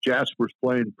 Jasper's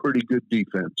playing pretty good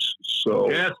defense. So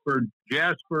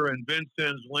Jasper and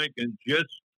Vincennes Lincoln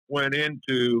just went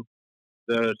into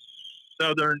the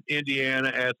Southern Indiana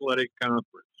Athletic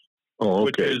Conference,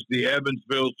 which is the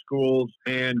Evansville schools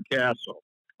and Castle.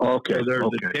 Okay. So they're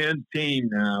the 10 team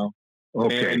now.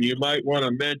 Okay. And you might want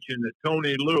to mention that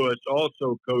Tony Lewis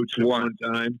also coached at one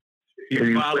time.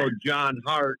 He followed John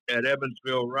Hart at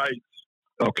Evansville Wrights.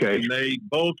 Okay. And they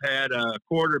both had a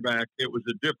quarterback. It was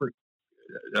a different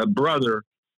brother,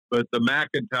 but the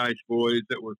McIntosh boys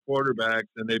that were quarterbacks,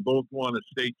 and they both won a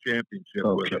state championship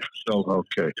with him. So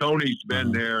Tony's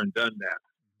been there and done that.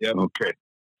 Yep.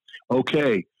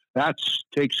 Okay. That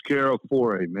takes care of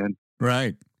 4A, man.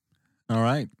 Right. All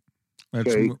right.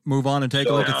 Let's move on and take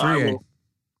a look at 3A.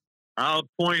 I'll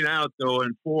point out, though,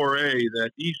 in 4A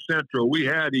that East Central, we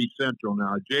had East Central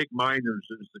now. Jake Miners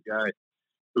is the guy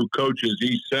who coaches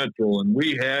East Central, and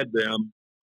we had them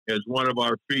as one of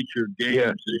our featured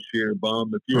games this year,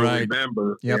 Bum, if you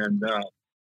remember. Yep.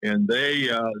 And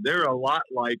they're a lot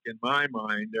like, in my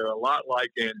mind, they're a lot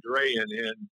like Andrean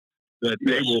in that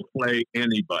they will play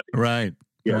anybody. Right.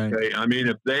 Yeah. Okay. I mean,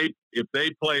 if they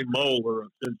play Moeller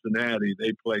of Cincinnati,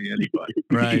 they play anybody.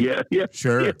 Right. Yeah.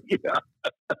 Sure. Yeah.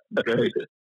 Okay.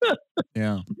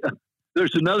 Yeah.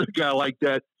 There's another guy like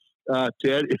that,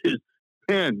 Ted. Is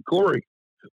Penn Corey.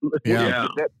 Yeah.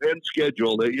 That Penn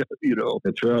schedule.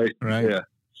 That's right. Right. Yeah.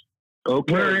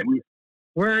 Okay.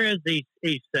 Where is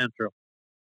East Central?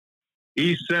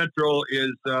 East Central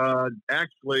is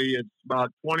actually it's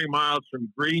about 20 miles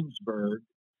from Greensburg.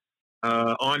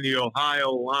 On the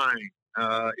Ohio line.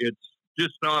 It's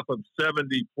just off of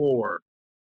 74.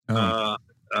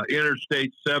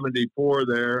 Interstate 74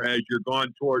 there as you're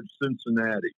going towards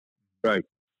Cincinnati. Right.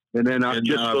 And then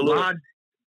Rod,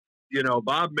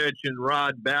 Bob mentioned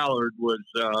Rod Ballard was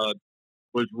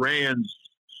Rand's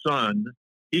son.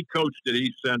 He coached at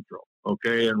East Central.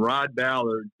 Okay, and Rod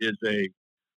Ballard is a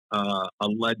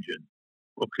legend.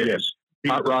 Okay, yes,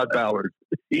 not Rod Ballard.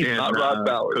 He's not Rod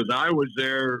Ballard. Because I was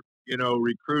there,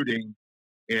 recruiting,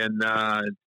 and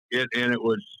it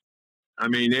was,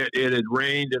 it had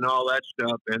rained and all that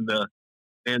stuff, and the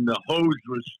hose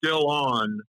was still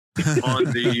on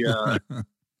the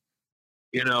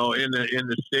in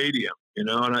the stadium, and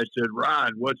I said,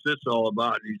 Rod, what's this all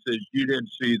about? And he says, you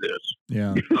didn't see this.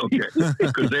 Yeah. Okay.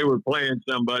 Because they were playing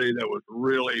somebody that was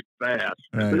really fast.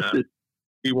 Right. And,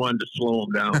 he wanted to slow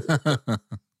him down.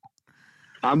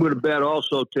 I'm going to bet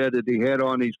also, Ted, that he had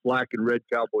on these black and red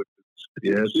cowboy boots.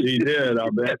 Yes, he did.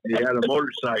 I'll bet he had a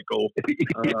motorcycle waiting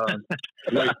for him.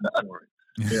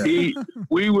 Yeah.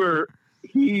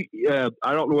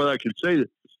 I don't know whether I can say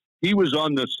that. He was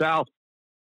on the South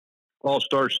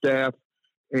All-Star staff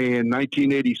in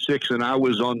 1986, and I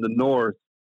was on the North.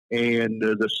 And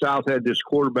the South had this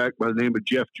quarterback by the name of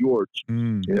Jeff George.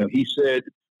 Mm. And he said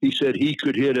he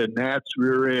could hit a gnat's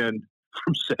rear end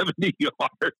from 70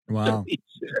 yards. Wow.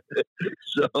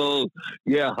 So,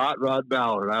 yeah, Hot Rod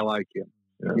Ballard. I like him.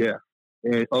 Yeah.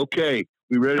 And, okay,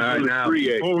 we ready for the now,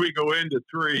 3A? Before we go into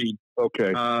 3,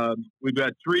 okay, we've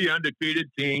got 3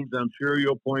 undefeated teams. I'm sure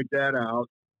you'll point that out.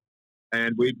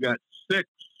 And we've got 6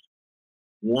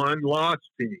 one-loss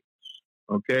teams.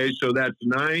 Okay, so that's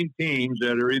 9 teams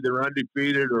that are either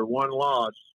undefeated or one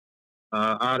loss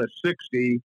out of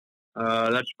 60.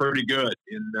 That's pretty good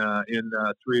in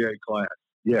 3A class.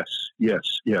 Yes.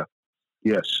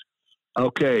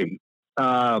 Okay.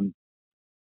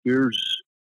 Here's.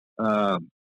 Are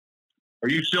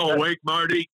you still awake,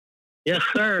 Marty? Yes,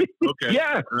 sir. Okay.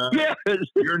 Yeah. Yes.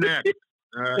 You're next.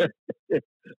 All right.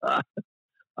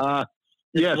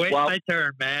 Yes. Wait my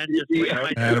turn, man. Just wait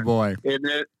my turn. Attaboy.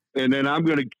 And then I'm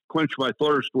going to quench my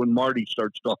thirst when Marty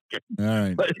starts talking. All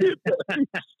right.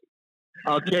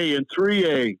 Okay, in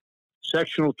 3A,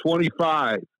 Sectional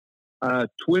 25,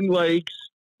 Twin Lakes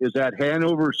is at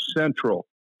Hanover Central.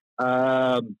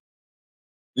 The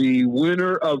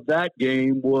winner of that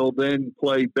game will then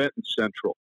play Benton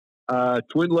Central.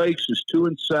 Twin Lakes is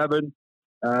 2-7.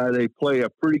 They play a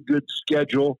pretty good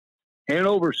schedule.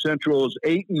 Hanover Central is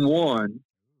 8-1.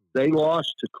 They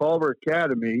lost to Culver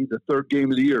Academy, the third game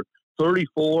of the year,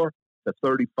 34-35.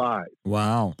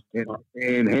 Wow.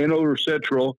 And Hanover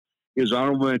Central is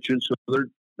honorable mention, so they're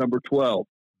number 12.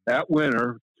 That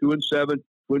winner, 2-7,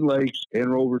 Twin Lakes,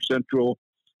 Hanover Central,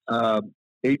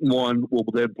 8-1, will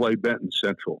then play Benton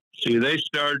Central. See, they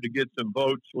started to get some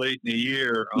votes late in the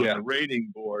year on the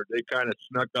rating board. They kind of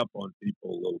snuck up on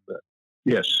people a little bit.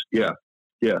 Yes, yeah.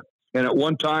 And at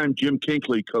one time, Jim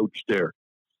Kinkley coached there.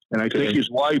 And I think his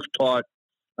wife taught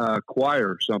choir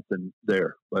or something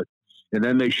there. And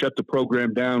then they shut the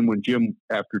program down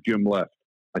after Jim left,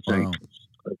 I think. Wow.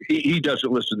 He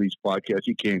doesn't listen to these podcasts.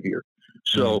 He can't hear.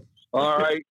 So, all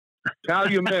right.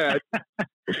 Calumet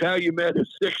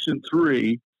is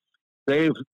 6-3.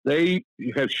 They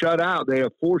have shut out. They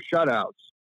have 4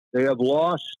 shutouts. They have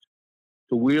lost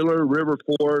to Wheeler, River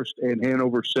Forest, and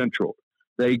Hanover Central.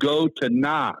 They go to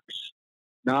Knox.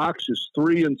 Knox is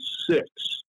 3-6,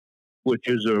 which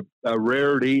is a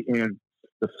rarity. And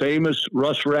the famous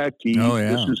Russ Radke,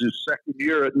 this is his second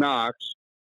year at Knox.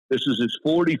 This is his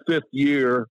 45th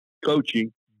year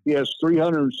coaching. He has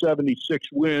 376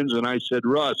 wins. And I said,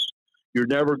 Russ, you're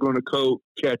never going to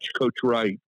catch Coach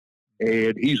Wright.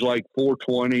 And he's like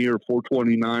 420 or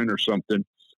 429 or something.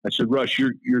 I said, Russ,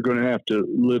 you're going to have to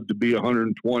live to be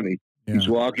 120. Yeah. He said,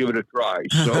 well, I'll give it a try.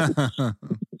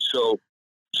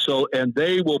 So, and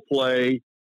they will play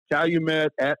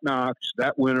Calumet at Knox.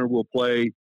 That winner will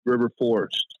play River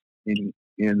Forest in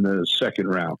the second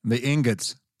round. The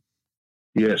Ingots.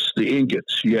 Yes, the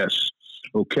Ingots. Yes.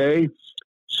 Okay.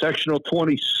 Sectional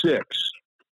 26.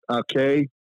 Okay.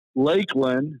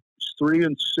 Lakeland is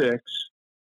 3-6.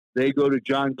 They go to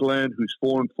John Glenn, who's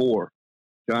 4-4.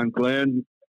 John Glenn,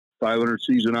 500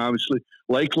 season, obviously.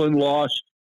 Lakeland lost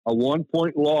a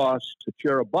 1-point loss to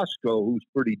Cherubusco, who's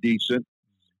pretty decent.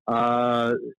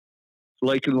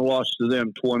 Lakeland lost to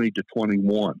them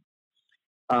 20-21.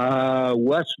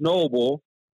 West Noble,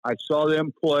 I saw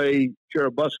them play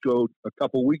Cherubusco a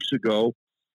couple weeks ago.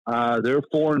 They're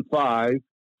 4-5,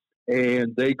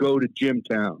 and they go to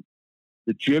Jimtown.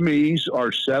 The Jimmies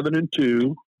are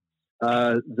 7-2.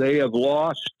 They have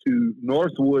lost to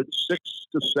Northwood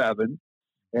 6-7,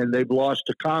 and they've lost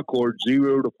to Concord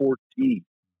 0-14.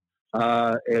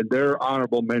 And their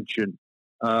honorable mention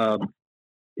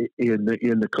in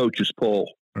the coaches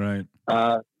poll. Right.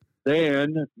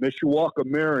 Then Mishawaka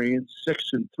Marion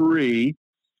 6-3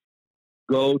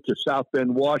 go to South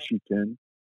Bend, Washington,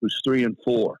 who's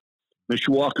 3-4.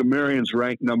 Mishawaka Marion's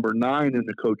ranked number 9 in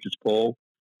the coaches poll.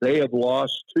 They have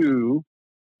lost to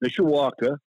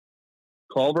Mishawaka,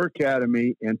 Culver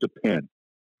Academy, and to Penn.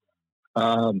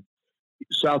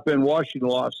 South Bend, Washington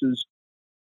losses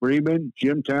Bremen,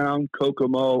 Jimtown,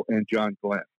 Kokomo, and John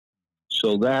Glenn.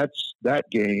 So that's that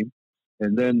game.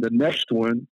 And then the next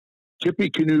one,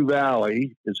 Tippecanoe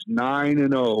Valley is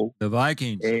 9-0. The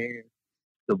Vikings. And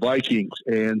the Vikings.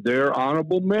 And their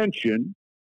honorable mention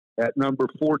at number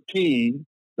 14,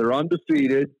 they're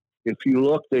undefeated. If you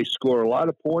look, they score a lot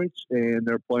of points, and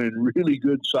they're playing really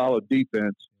good, solid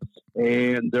defense.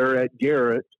 And they're at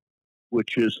Garrett,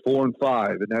 which is 4-5,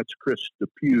 and that's Chris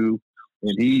Depew,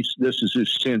 and this is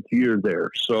his 10th year there.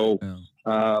 So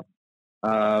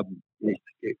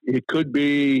it could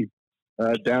be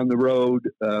down the road.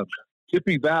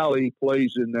 Tippy Valley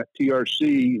plays in that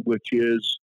TRC, which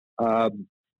is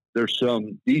there's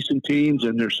some decent teams,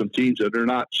 and there's some teams that are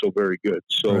not so very good.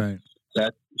 So right.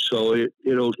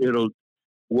 It'll.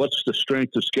 What's the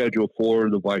strength of schedule for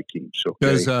the Vikings?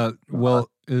 Because the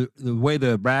way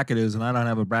the bracket is, and I don't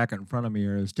have a bracket in front of me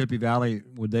here, is Tippy Valley,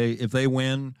 if they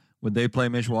win, would they play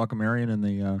Mishawaka Marion in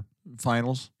the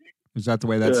finals? Is that the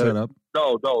way that's set up?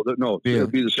 No. It'll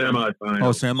be the semifinals.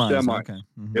 Oh, semis. Okay.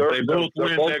 Mm-hmm. If they both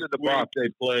win next week, they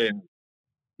play.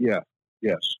 Yeah.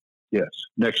 Yes.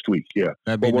 Next week. Yeah.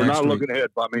 But we're not looking ahead.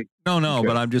 I mean, no. Okay.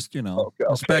 But I'm just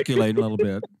speculating a little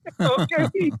bit.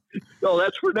 Okay. No,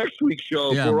 that's for next week's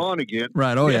show. Yeah. If we're on again.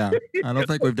 Right. Oh yeah. I don't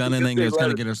think we've done anything that's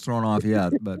going to get us thrown off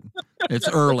yet, but it's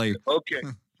early. Okay.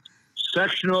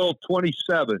 Sectional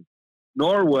 27,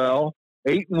 Norwell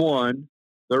 8-1.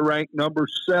 They're ranked number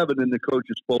 7 in the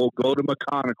coaches poll. Go to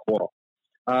McConaughey.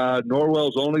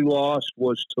 Norwell's only loss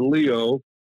was to Leo,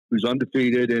 who's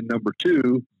undefeated in number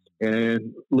 2,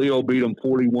 and Leo beat them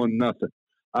 41-0.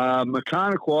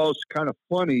 McConaughey is kind of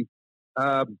funny.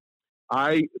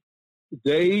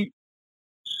 They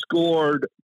scored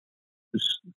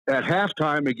at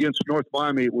halftime against North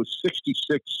Miami. It was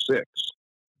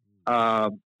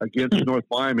 66-6 against North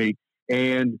Miami,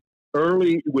 and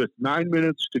early with 9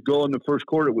 minutes to go in the first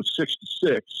quarter, it was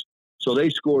 66. So they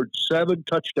scored 7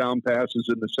 touchdown passes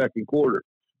in the second quarter.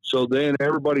 So then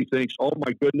everybody thinks, oh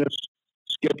my goodness,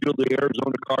 schedule the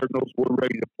Arizona Cardinals, we're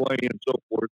ready to play and so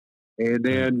forth. And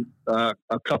then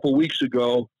a couple weeks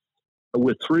ago,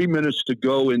 with 3 minutes to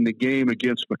go in the game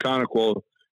against McConaughey,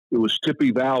 it was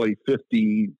Tippy Valley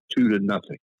 52-0.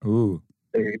 Ooh.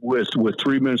 With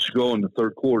 3 minutes to go in the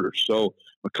third quarter. So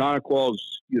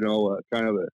McConaughey's, kind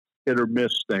of a hit or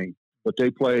miss thing, but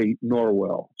they play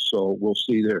Norwell. So we'll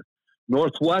see there.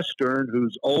 Northwestern,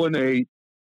 who's 0-8,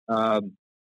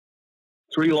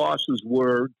 3 losses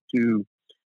were to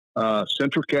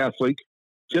Central Catholic,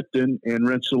 Tipton, and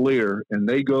Rensselaer, and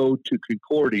they go to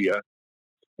Concordia,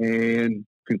 and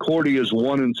Concordia is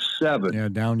 1-7. Yeah,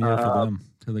 down year for them.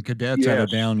 So the Cadets had a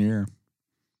down year.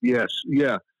 Yes,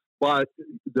 yeah, but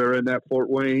they're in that Fort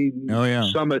Wayne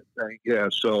Summit thing. Yeah,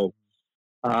 so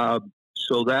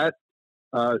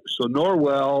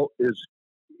Norwell is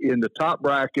in the top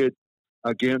bracket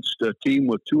against a team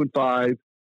with 2-5,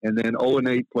 and then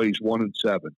 0-8 plays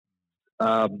 1-7.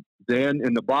 Then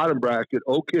in the bottom bracket,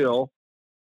 Oak Hill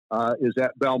is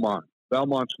at Belmont.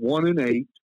 Belmont's 1-8.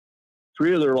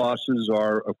 3 of their losses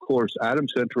are, of course,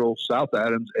 Adams Central, South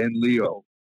Adams, and Leo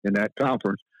in that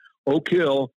conference. Oak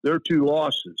Hill, their 2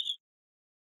 losses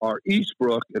are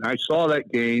Eastbrook, and I saw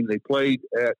that game. They played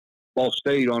at Ball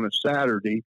State on a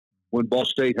Saturday when Ball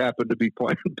State happened to be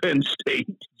playing Penn State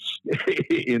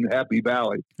in Happy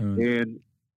Valley. And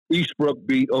Eastbrook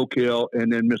beat Oak Hill,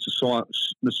 and then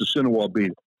Mississinawa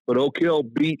beat it. But Oak Hill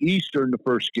beat Eastern the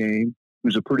first game,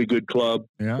 who's a pretty good club,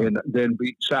 and then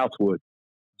beat Southwood.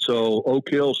 So Oak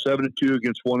Hill 7-2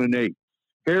 against 1-8.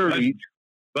 Heritage.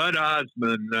 Bud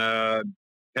Osmond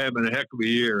having a heck of a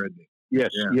year, isn't he? Yes.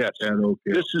 At Oak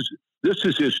Hill. This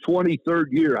is his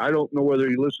 23rd year. I don't know whether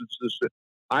he listens to this.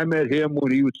 I met him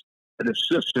when he was an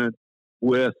assistant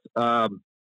with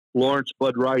Lawrence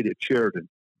Bud Wright at Sheridan.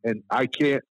 And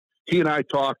he and I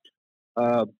talked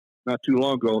not too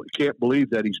long ago. I can't believe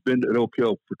that he's been at Oak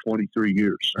Hill for 23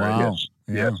 years. Wow.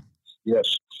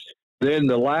 Yes. Then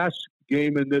the last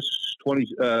game in this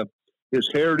is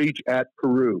Heritage at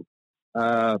Peru.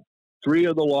 3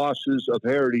 of the losses of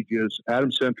Heritage is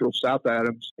Adams Central, South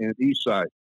Adams, and Eastside.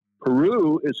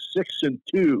 Peru is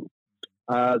 6-2.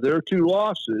 Their 2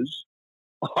 losses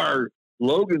are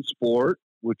Logan Sport,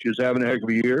 which is having a heck of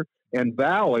a year, and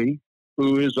Valley,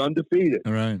 who is undefeated.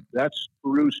 All right. That's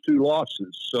Peru's 2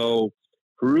 losses. So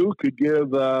Peru could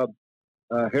give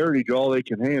Heritage all they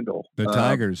can handle. The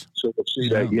Tigers. So we'll see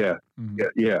that. Yeah. Mm-hmm.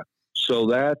 Yeah. So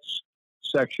that's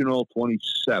sectional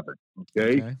 27.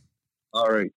 Okay. All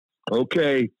right.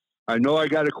 Okay. I know I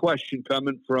got a question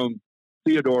coming from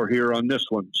Theodore here on this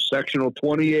one. Sectional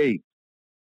 28.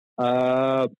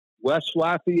 West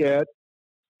Lafayette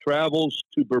travels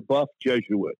to Brebeuf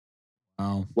Jesuit.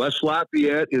 Wow. West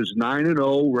Lafayette is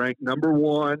 9-0, ranked number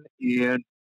 1 in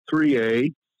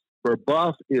 3A.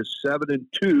 Brebeuf is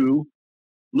 7-2,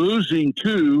 losing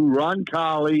to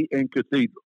Roncalli and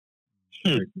Cathedral.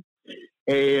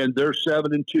 And they're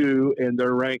 7-2, and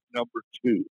they're ranked number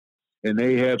 2. And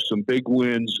they have some big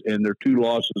wins, and their 2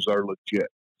 losses are legit.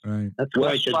 Right. That's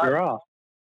quite a draw.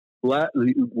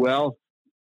 Well,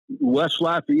 West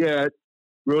Lafayette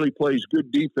really plays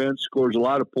good defense, scores a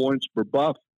lot of points.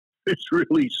 Brebeuf is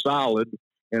really solid,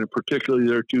 and particularly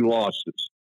their 2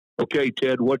 losses. Okay,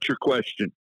 Ted, what's your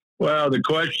question? Well, the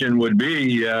question would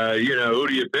be, who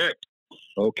do you pick?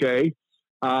 Okay.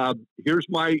 Here's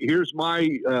my.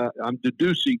 I'm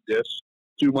deducing this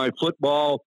through my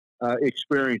football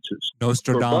experiences.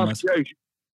 Nostradamus.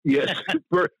 Yes,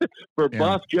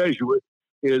 Brebeuf Jesuit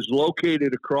is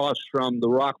located across from the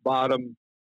Rock Bottom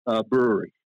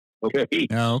Brewery. Okay.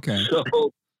 Oh, okay.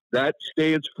 So that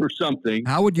stands for something.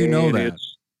 How would you know that?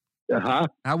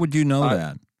 How would you know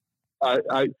that?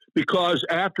 Because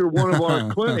after one of our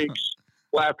clinics,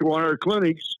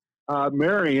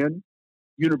 Marion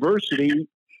University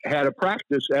had a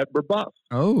practice at Brebeuf.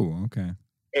 Oh, okay.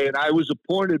 And I was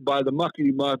appointed by the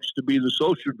Muckety Mucks to be the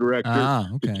social director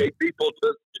to take people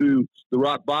to the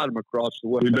Rock Bottom across the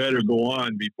way. We better go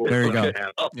on before. There you go. Okay.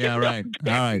 Yeah, right.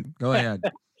 All right. Go ahead.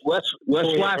 West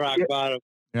Lafayette. Rock Bottom.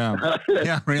 Yeah.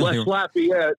 Yeah, really. West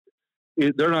Lafayette,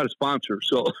 they're not a sponsor.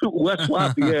 So West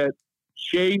Lafayette,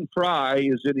 Shane Fry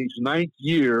is in his 9th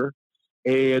year,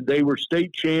 and they were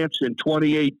state champs in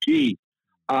 2018.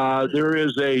 There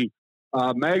is a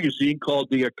magazine called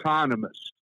The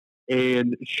Economist,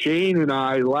 and Shane and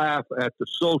I laugh at the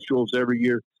socials every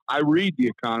year. I read The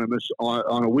Economist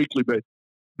on a weekly basis.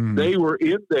 Mm-hmm. They were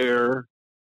in there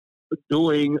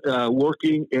doing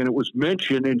working, and it was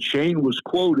mentioned, and Shane was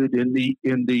quoted in the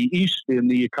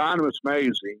Economist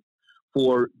magazine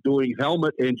for doing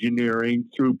helmet engineering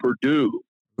through Purdue.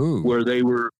 Ooh.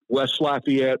 Where West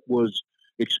Lafayette was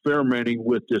experimenting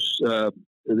with this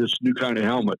new kind of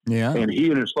helmet. Yeah. And he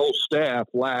and his whole staff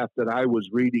laughed that I was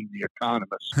reading The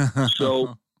Economist.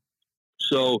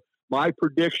 So my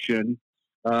prediction,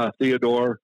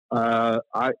 Theodore,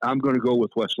 I'm going to go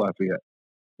with West Lafayette.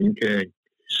 Okay.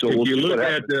 So if you look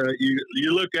at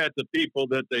you look at the people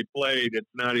that they played, it's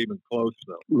not even close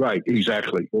though. Right.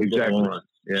 Exactly. Exactly.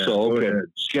 Yeah. So okay.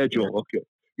 Schedule. Okay.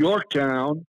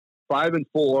 Yorktown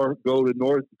 5-4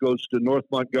 goes to North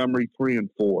Montgomery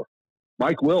 3-4.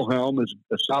 Mike Wilhelm is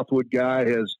a Southwood guy.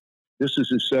 This is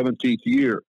his 17th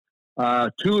year.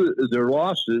 2 of their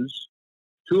losses,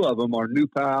 2 of them are New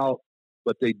Pal,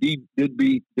 but they did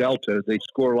beat Delta. They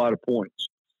score a lot of points.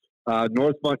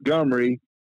 North Montgomery,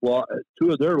 2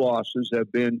 of their losses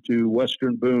have been to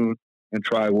Western Boone and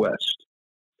Tri-West.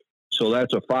 So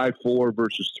that's a 5-4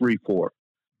 versus 3-4.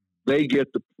 They get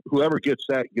whoever gets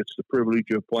that gets the privilege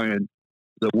of playing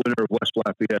the winner of West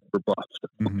Lafayette for Boston.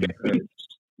 Mm-hmm.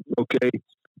 Okay.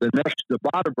 The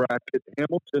bottom bracket,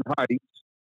 Hamilton Heights,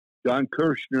 John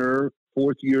Kirshner,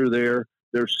 4th year there.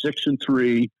 They're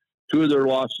 6-3. 2 of their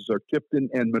losses are Tipton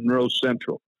and Monroe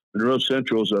Central. Monroe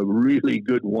Central is a really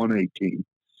good 1A team.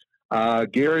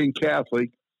 Garion Catholic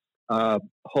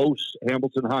hosts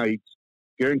Hamilton Heights.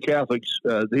 Garion Catholics,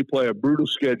 they play a brutal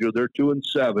schedule. They're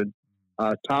 2-7.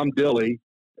 Tom Dilley,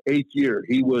 8th year.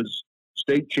 He was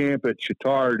state champ at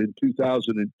Chittard in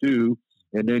 2002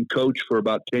 and then coached for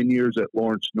about 10 years at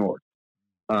Lawrence North.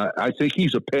 I think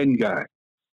he's a Penn guy.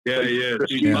 Yeah, he is.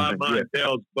 He's Bob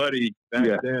Montel's buddy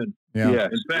back then. Yeah.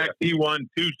 In fact, he won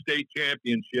 2 state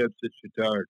championships at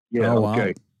Chittard. Yeah,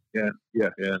 okay. Wow.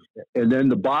 Yeah. And then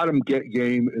the bottom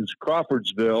game is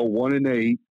Crawfordsville,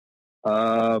 1-8.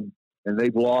 And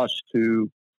they've lost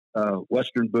to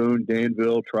Western Boone,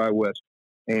 Danville, Tri-West.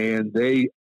 And they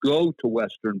go to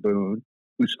Western Boone,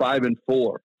 who's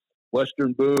 5-4.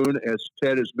 Western Boone, as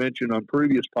Ted has mentioned on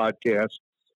previous podcasts,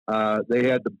 they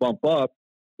had to bump up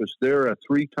because they're a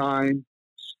 3-time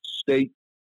state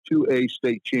 2A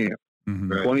state champ.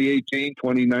 Mm-hmm. Right. 2018,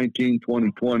 2019,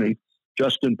 2020.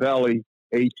 Justin Pelly,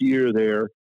 8th year there.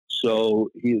 So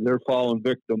they're falling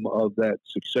victim of that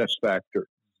success factor.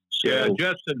 So, yeah,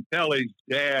 Justin Pelly's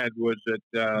dad was at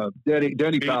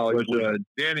Denny Pelly.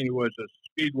 Denny was a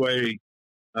Speedway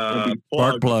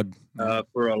Plug.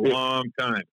 For a long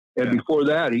time. And before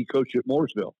that, he coached at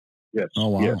Mooresville. Yes. Oh,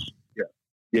 wow. Yes.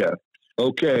 Yeah.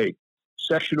 Okay.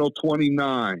 Sectional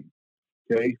 29.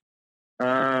 Okay.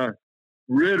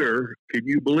 Ritter, can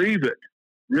you believe it?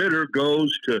 Ritter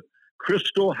goes to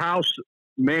Crystal House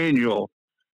Manual.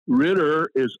 Ritter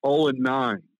is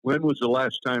 0-9. When was the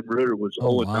last time Ritter was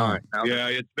 0-9? Wow. Now, yeah,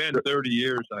 it's been 30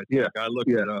 years, I think. I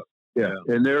looked it up. Yeah.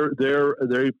 And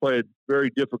they play a very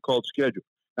difficult schedule.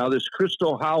 Now, this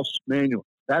Crystal House Manual,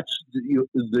 that's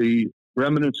the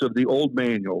remnants of the old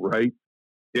manual, right?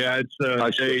 Yeah, it's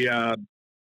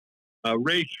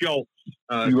Ray Schultz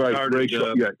started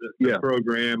the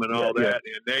program and all that,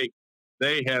 and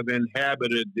they have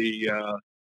inhabited the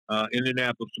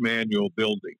Indianapolis Manual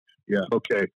building. Yeah.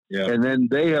 Okay. Yeah. And then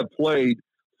they have played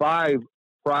 5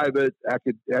 private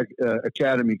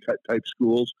academy type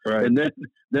schools, right. And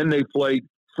then they played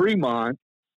Fremont,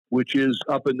 which is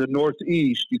up in the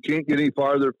northeast. You can't get any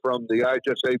farther from the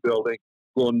IHSA building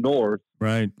going north,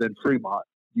 right, than Fremont.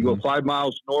 You go 5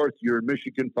 miles north, you're in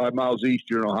Michigan. 5 miles east,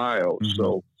 you're in Ohio. Mm-hmm.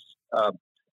 So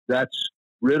that's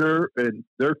Ritter, and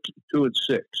they're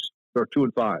 2-6 or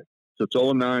 2-5. So it's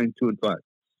 0-9, 2-5.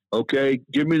 Okay,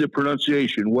 give me the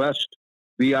pronunciation. West,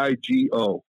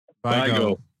 Vigo.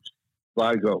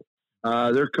 Vigo.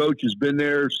 Their coach has been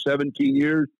there 17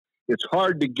 years. It's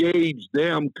hard to gauge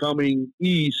them coming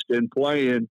east and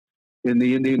playing in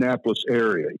the Indianapolis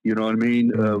area. You know what I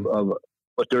mean? Mm-hmm.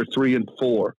 But they're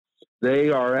 3-4. They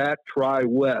are at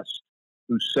Tri-West,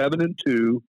 who's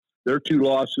 7-2. Their 2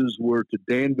 losses were to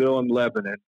Danville and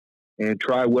Lebanon, and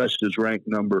Tri-West is ranked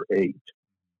number 8.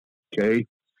 Okay.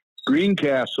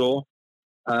 Greencastle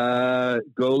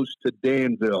goes to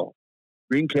Danville.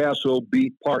 Greencastle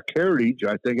beat Park Heritage.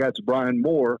 I think that's Brian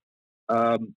Moore,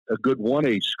 a good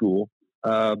 1A school.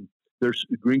 There's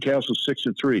Greencastle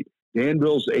 6-3.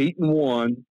 Danville's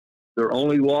 8-1. Their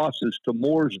only losses to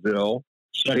Mooresville.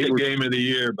 Second game of the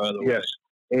year, by the way. Yes,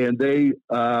 and they.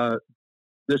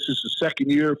 This is the second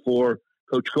year for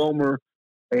Coach Comer,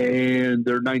 and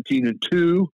they're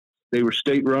 19-2. They were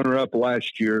state runner-up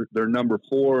last year. They're number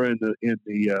 4 in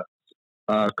the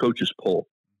coaches poll.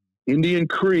 Indian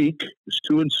Creek is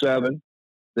 2-7.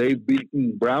 They've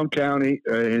beaten Brown County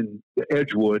and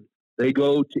Edgewood. They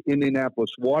go to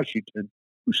Indianapolis, Washington,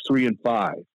 who's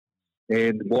 3-5.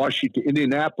 And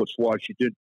Indianapolis,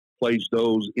 Washington plays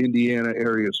those Indiana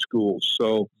area schools.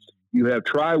 So you have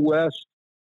Tri-West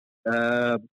in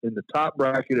the top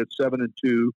bracket at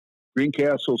 7-2.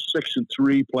 Greencastle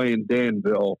 6-3 playing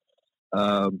Danville,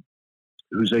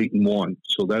 who's 8-1.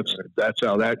 So that's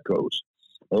how that goes.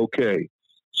 Okay.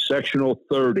 Sectional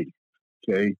 30.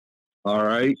 Okay. All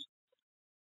right.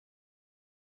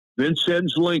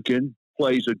 Vincennes Lincoln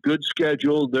plays a good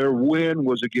schedule. Their win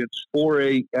was against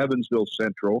 4A Evansville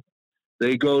Central.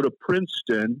 They go to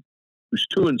Princeton, who's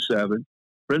 2-7.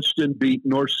 Princeton beat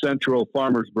North Central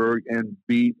Farmersburg and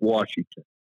beat Washington.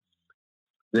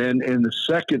 Then in the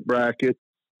second bracket,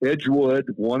 Edgewood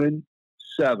 1-7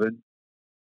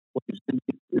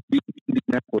 beat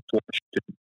Indianapolis,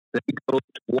 Washington. They go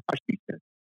to Washington,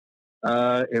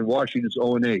 and Washington's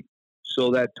 0-8.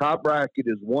 So that top bracket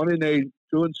is 1-8,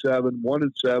 2-7,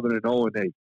 1-7, and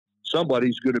 0-8.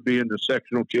 Somebody's going to be in the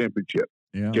sectional championship.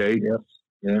 Yeah. Okay.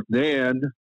 Yeah.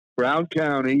 Then Brown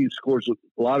County scores a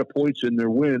lot of points in their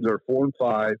wins, are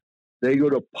 4-5. They go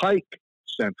to Pike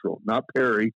Central, not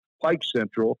Perry. Pike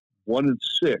Central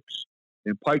 1-6,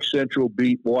 and Pike Central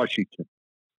beat Washington.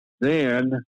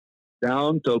 Then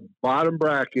down to bottom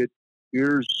bracket,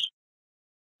 here's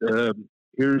the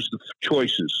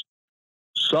choices.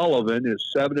 Sullivan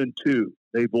is 7-2.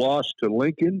 They've lost to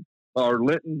Linton,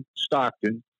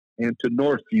 Stockton, and to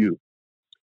Northview.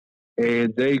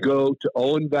 And they go to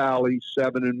Owen Valley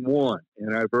 7-1.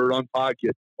 And I've heard on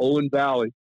podcast Owen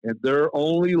Valley, and their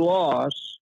only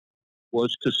loss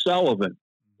was to Sullivan.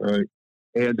 Right.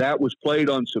 And that was played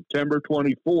on September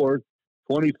 24th,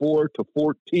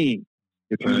 24-14.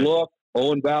 If you look,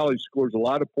 Owen Valley scores a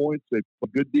lot of points. They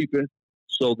play good defense.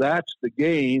 So that's the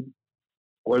game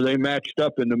where they matched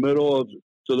up in the middle of.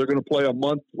 So they're going to play a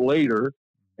month later,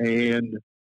 and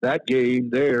that game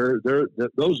those are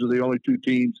the only 2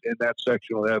 teams in that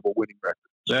section that have a winning record.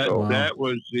 That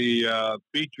was the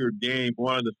featured game,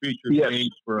 one of the featured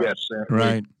games for us.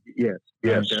 Right. Yes.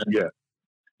 Yeah.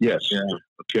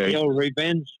 Okay.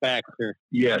 Revenge factor.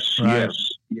 Yes. Right.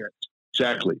 Yes.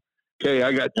 Exactly. Okay,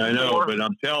 I know, but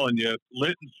I'm telling you,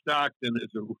 Linton Stockton is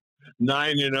a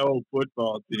 9-0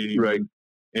 football team, right?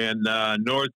 And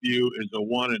Northview is a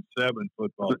 1-7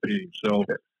 football team. So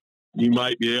you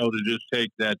might be able to just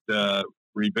take that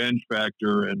revenge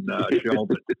factor in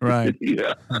Shelby. Right.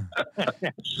 Yeah.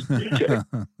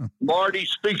 Marty,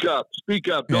 speak up. Speak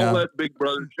up. Don't let Big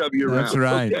Brother shove you around. That's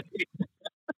right. Okay.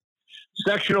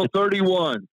 Sectional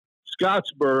 31.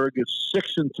 Scottsburg is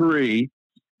 6-3,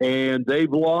 and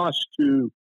they've lost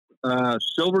to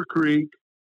Silver Creek,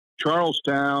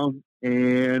 Charlestown,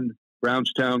 and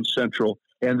Brownstown Central.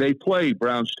 And they play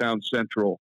Brownstown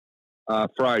Central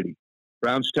Friday.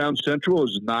 Brownstown Central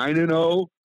is 9-0,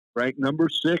 ranked number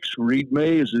 6. Reed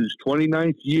May is his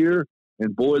 29th year,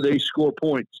 and boy, they score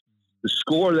points. The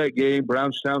score of that game,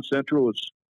 Brownstown Central, it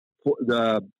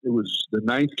was the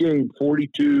 9th game,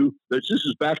 42. This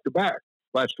is back to back.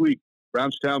 Last week,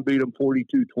 Brownstown beat them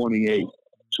 42-28.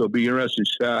 So it'll be interesting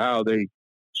to see how they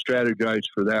strategize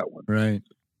for that one. Right.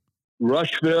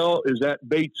 Rushville is at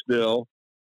Batesville.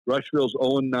 Rushville's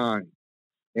 0-9,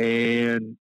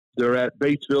 and they're at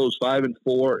Batesville is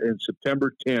 5-4. And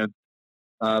September 10th,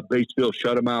 Batesville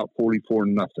shut them out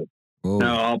 44-0.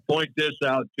 Now I'll point this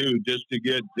out too, just to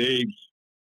get Dave's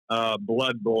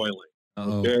blood boiling.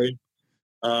 Okay,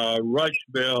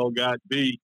 Rushville got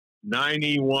beat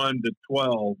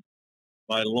 91-12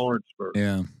 by Lawrenceburg.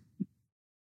 Yeah.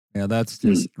 Yeah, that's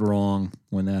just wrong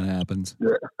when that happens.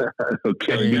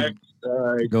 Okay. Next,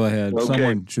 Go ahead. Okay.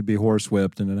 Someone should be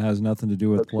horsewhipped, and it has nothing to do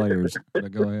with players.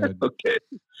 But go ahead.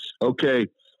 Okay.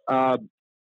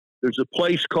 There's a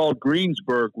place called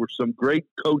Greensburg where some great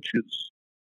coaches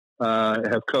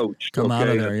have coached. Come out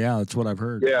of there. Yeah, that's what I've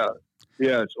heard. Yeah.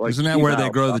 Yeah. It's like Isn't that where they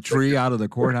grow the tree out of the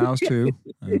courthouse, too?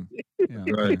 Yeah.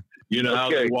 right. You know how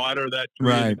they water that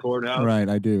tree in the courthouse? Right,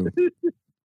 I do.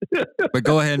 But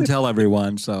go ahead and tell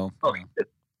everyone. So,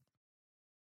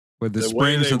 with the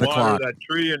springs of the clock, that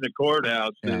tree in the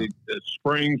courthouse, the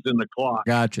springs in the clock.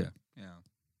 Gotcha. Yeah.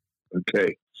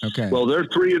 Okay. Okay. Well, they're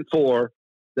 3-4.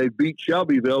 They beat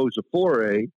Shelbyville, who's a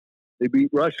 4A. They beat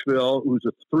Rushville, who's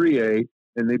a 3A,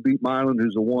 and they beat Milan,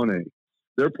 who's a 1A.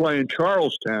 They're playing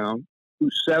Charlestown,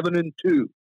 who's 7-2.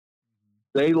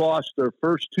 They lost their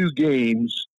first 2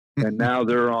 games, and now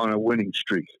they're on a winning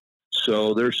streak.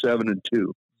 So they're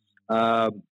 7-2.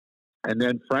 And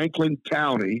then Franklin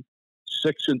County,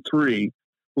 6-3,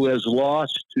 who has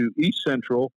lost to East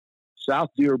Central, South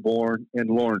Dearborn, and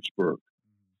Lawrenceburg.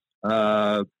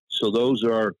 So those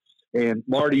are, and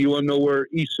Marty, you want to know where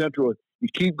East Central is? You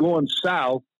keep going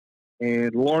south,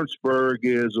 and Lawrenceburg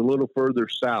is a little further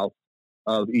south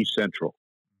of East Central.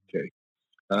 Okay.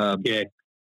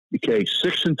 Okay,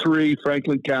 6-3,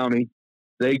 Franklin County.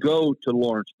 They go to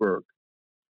Lawrenceburg.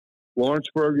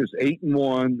 Lawrenceburg is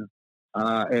 8-1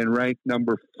 and ranked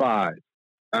number 5.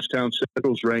 Brownstown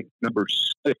Central's ranked number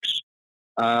 6.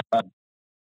 And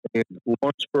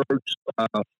Lawrenceburg's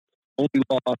only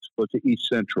loss was to East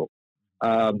Central.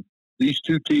 These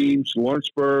two teams,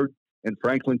 Lawrenceburg and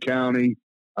Franklin County,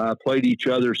 played each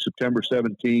other September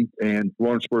 17th, and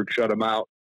Lawrenceburg shut them out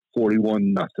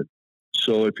 41-0.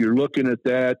 So if you're looking at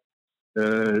that,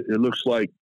 it looks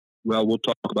like, well, we'll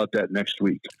talk about that next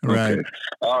week. Right. Okay.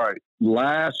 All right.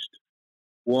 Last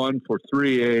one for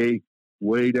 3A,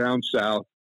 way down south,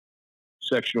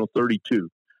 sectional 32.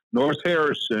 North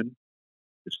Harrison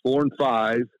is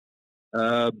 4-5.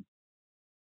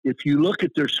 If you look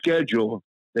at their schedule,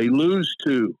 they lose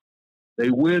 2, they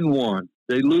win 1,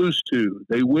 they lose 2,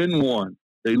 they win 1,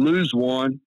 they lose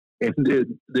 1, and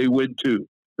then they win 2.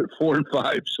 They're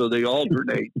 4-5, so they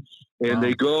alternate, and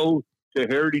they go to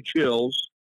Heritage Hills,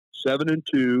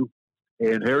 7-2,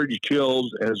 and Heritage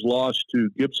Hills has lost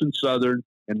to Gibson Southern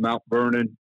and Mount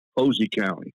Vernon, Posey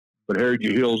County, but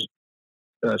Heritage Hills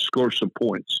scores some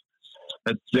points.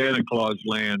 That's Santa Claus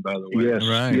land, by the way. Yes,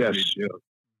 right. Yes.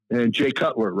 And Jay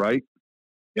Cutler, right?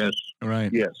 Yes. Right.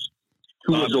 Yes.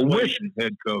 Who was a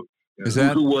head coach. Is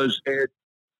that who was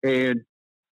and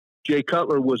Jay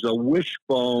Cutler was a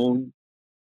wishbone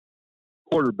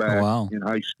quarterback in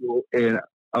high school and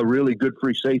a really good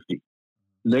free safety.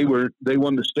 And they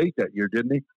won the state that year, didn't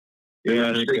they?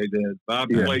 Yeah, I think they did. Bob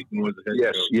Clayton was the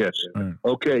head coach. Yes. Right.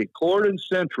 Okay, Corydon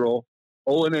Central,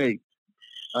 0-8.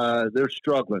 They're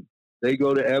struggling. They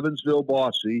go to Evansville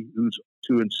Bossy, who's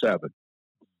 2-7.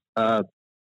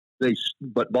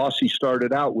 But Bossy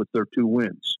started out with their 2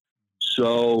 wins.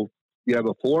 So you have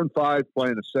a 4-5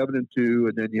 playing a 7-2,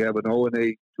 and then you have an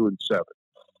 0-8, 2-7.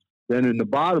 Then in the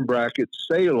bottom bracket,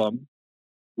 Salem,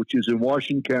 which is in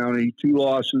Washington County, 2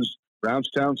 losses,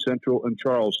 Brownstown Central and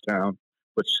Charlestown.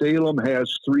 But Salem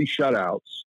has 3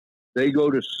 shutouts. They go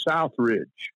to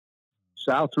Southridge.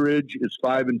 Southridge is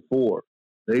 5-4.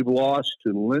 They've lost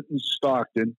to Linton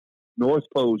Stockton, North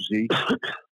Posey,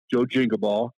 Joe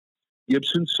Jingaball,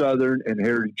 Gibson Southern, and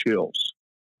Heritage Hills.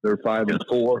 They're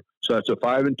 5-4. So that's a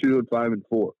 5-2 and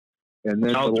 5-4. And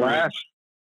then the last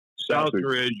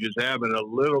Southridge is having a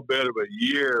little bit of a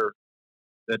year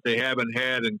that they haven't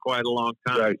had in quite a long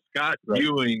time. Right. Scott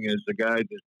Ewing is the guy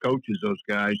that coaches those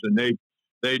guys, and they've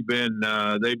been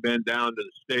down to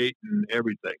the state and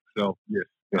everything. So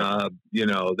you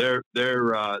know, they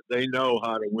know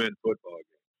how to win football games.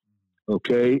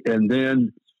 Okay, and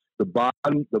then the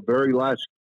very last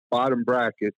bottom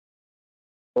bracket,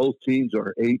 both teams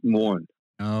are 8-1.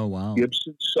 Oh, wow.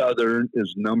 Gibson Southern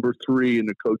is number 3 in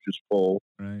the coaches poll.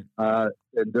 Right.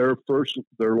 And their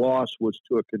loss was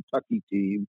to a Kentucky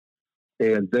team,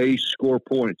 and they score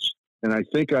points. And I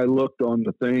think I looked on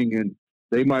the thing, and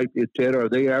they Ted, are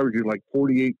they averaging like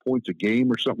 48 points a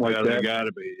game or something like that? They got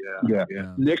to be, yeah.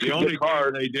 Nick, the only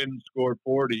game they didn't score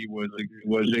 40 was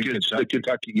in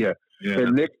Kentucky. Yeah.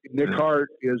 And Nick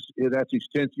Hart that's his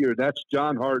 10th year. That's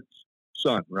John Hart's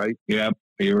son, right? Yeah,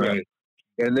 you're right.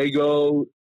 And they go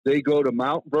to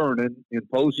Mount Vernon in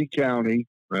Posey County.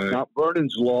 Right. Mount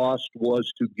Vernon's loss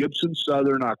was to Gibson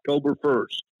Southern October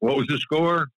 1st. What was the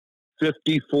score?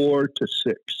 54-6.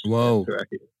 Whoa. That's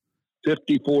right.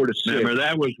 54-6. Remember,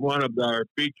 that was one of our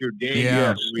featured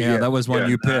games. Yeah, that was one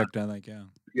you picked, I think,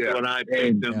 Yeah. When I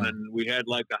picked them, and we had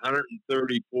like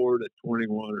 134-21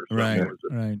 or something.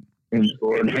 Right.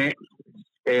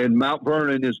 And Mount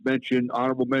Vernon is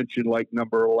honorable mention, like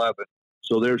number 11.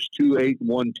 So there's 2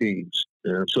 8-1 teams.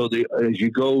 Yeah. So as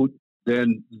you go,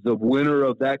 then the winner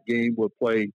of that game will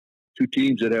play 2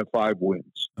 teams that have 5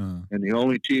 wins, and the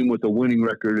only team with a winning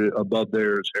record above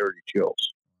there is Heritage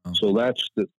Hills. So that's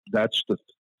the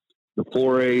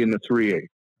 4A and the 3A.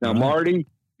 Now, Marty,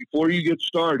 before you get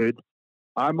started,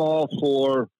 I'm all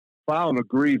for filing a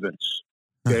grievance.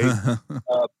 Okay,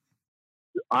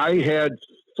 I had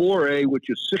 4A, which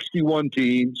is 61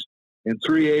 teams, and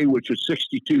 3A, which is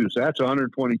 62. So that's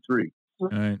 123.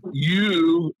 Right.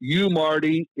 You,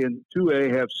 Marty, in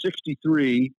 2A have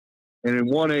 63, and in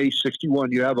 1A,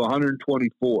 61. You have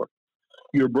 124.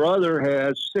 Your brother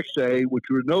has 6A, which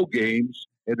were no games,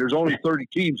 and there's only 30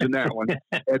 teams in that one.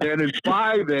 And then in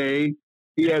 5A,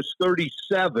 he has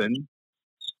 37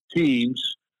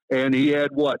 teams, and he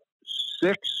had,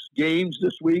 6 games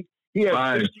this week? He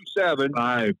has 67.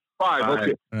 Five.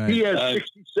 Okay. Right. He has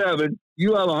 67.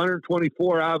 You have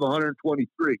 124. I have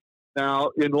 123.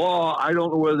 Now, in law, I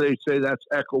don't know whether they say that's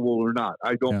equitable or not.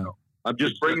 I don't know. I'm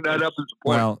just bringing that up as a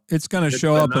point. Well, it's going to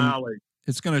show up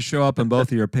in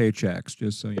both of your paychecks,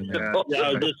 just so you know. Yeah,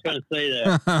 I was just going to say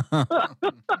that.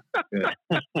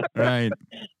 Right.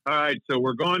 All right, so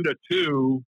we're going to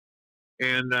 2,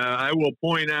 and I will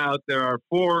point out there are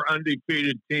 4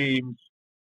 undefeated teams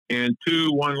and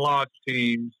 2 one-loss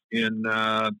teams in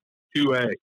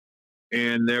 2A.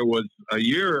 And there was a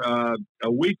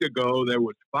week ago, there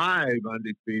was 5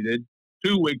 undefeated.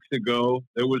 2 weeks ago,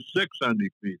 there was 6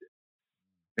 undefeated.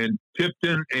 And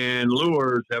Tipton and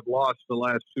Lures have lost the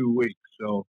last 2 weeks.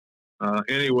 So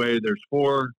anyway, there's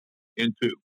 4 and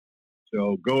 2.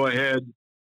 So go ahead,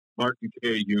 Martin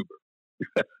K. Huber.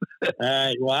 All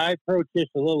right. Well, I approach this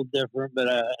a little different, but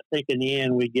I think in the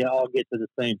end we all get to the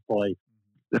same place.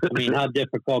 I mean, how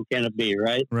difficult can it be,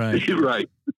 right? Right. Right.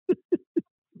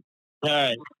 All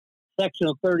right.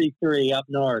 Sectional 33 up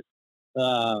north.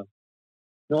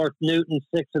 North Newton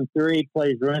 6-3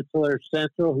 plays Rensselaer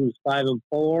Central, who's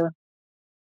 5-4.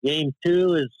 Game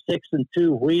 2 is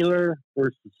 6-2 Wheeler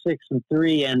versus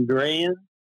 6-3 Andrean.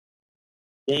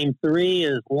 Game 3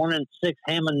 is 1-6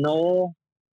 Hammond Knoll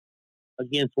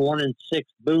against 1-6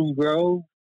 Boone Grove.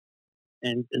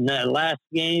 And that last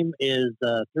game is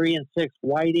 3-6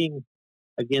 Whiting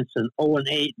against an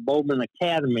 0-8 Bowman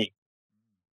Academy.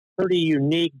 Pretty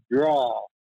unique draw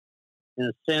in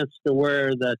a sense to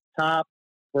where the top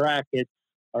brackets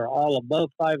are all above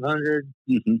 500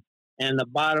 and the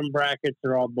bottom brackets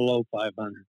are all below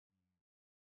 500.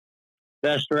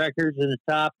 Best records in the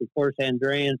top, of course,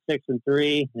 Andrean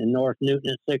 6-3 and North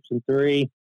Newton at 6-3.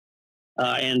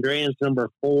 Andrean's number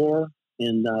 4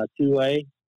 in 2A.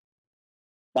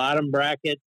 Bottom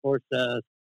bracket, of course,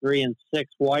 3-6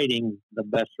 Whiting, the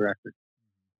best record.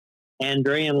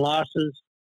 Andrean losses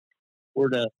were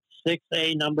to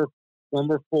 6A number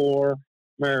 4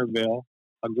 Maryville,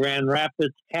 a Grand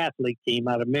Rapids Catholic team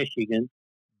out of Michigan,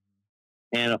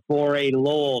 and a 4A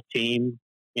Lowell team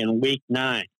in week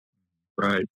 9.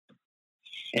 Right.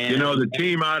 And the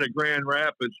team out of Grand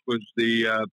Rapids was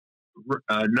the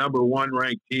number 1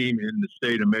 ranked team in the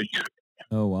state of Michigan.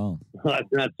 Oh, wow. That's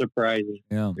not surprising.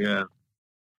 Yeah. Yeah.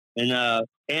 And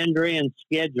Andrean's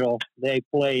schedule, they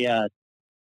play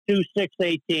 2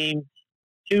 6A teams,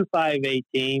 2 5A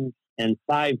teams, and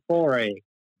 5 4A.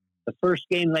 The first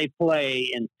game they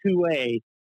play in 2A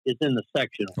is in the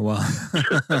sectional. Wow.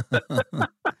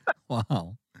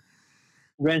 Wow.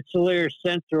 Rensselaer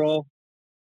Central,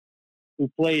 who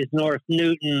plays North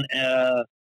Newton.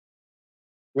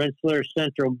 Rensselaer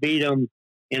Central beat them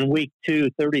in week 2,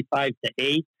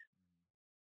 35-8.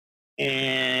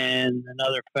 And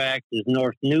another fact is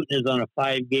North Newton is on a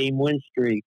 5-game win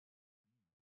streak.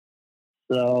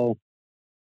 So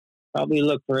probably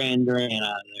look for Andrean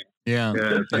out of there. Yeah,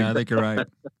 I think you're right.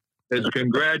 It's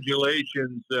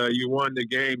congratulations, you won the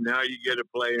game. Now you get to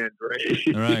play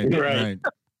Andrean. Right.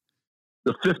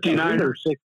 The 59ers.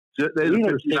 They're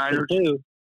the 59ers. Too.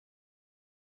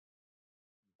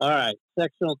 All right,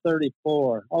 sectional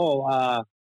 34.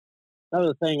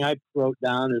 Another thing I wrote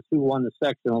down is who won the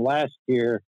sectional last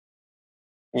year,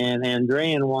 and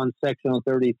Andrean won sectional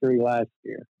 33 last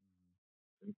year.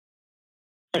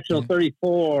 Sectional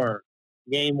 34,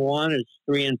 game 1 is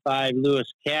 3-5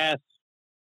 Lewis Cass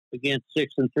against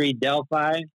 6-3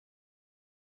 Delphi.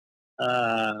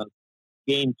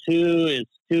 Game 2 is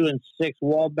 2-6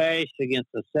 Wabash against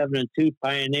the 7-2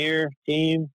 Pioneer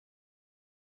team.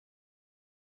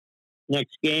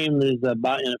 Next game is in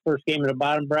the first game of the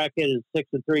bottom bracket is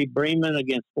 6-3 Bremen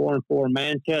against 4-4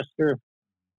 Manchester,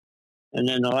 and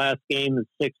then the last game is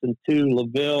 6-2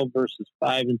 LaVille versus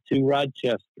 5-2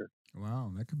 Rochester.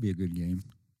 Wow, that could be a good game.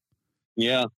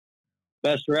 Yeah,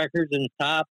 best records in the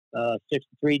top: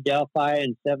 6-3 Delphi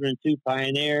and 7-2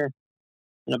 Pioneer.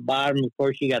 In the bottom, of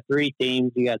course, you got 3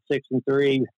 teams. You got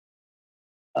 6-3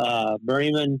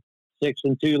 Bremen, 6-2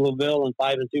 LaVille, and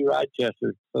 5-2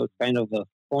 Rochester. So it's kind of a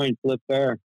coin flip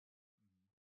there.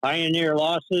 Pioneer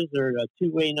losses are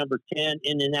 2A number 10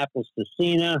 Indianapolis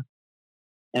Tacina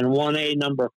and 1A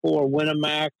number 4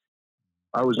 Winnemac.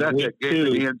 I was at that game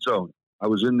in the end zone. I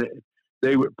was in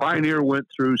Pioneer went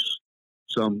through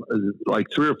some like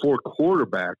 3 or 4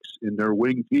 quarterbacks in their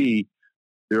wing P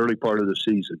the early part of the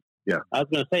season. Yeah, I was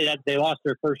going to say that they lost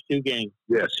their first 2 games.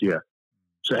 Yes, yeah.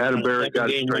 So Adam Barrett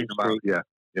got it straightened out. Yeah.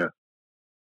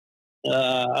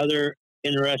 Other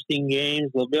interesting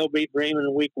games: LaVille beat Bremen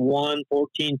in week 1,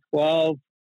 14-12.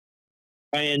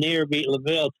 Pioneer beat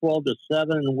LaVille 12-7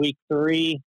 in week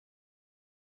 3.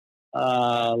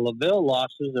 LaVille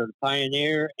losses are the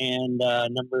Pioneer and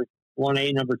number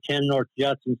 1A, number 10 North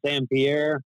Judson St.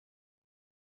 Pierre,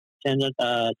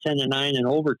 10-9 in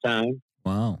overtime.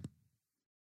 Wow.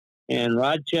 And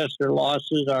Rochester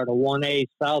losses are to 1A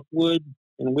Southwood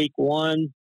in week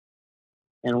 1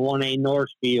 and 1A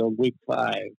Northfield week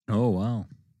 5. Oh, wow.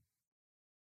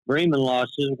 Bremen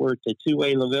losses were to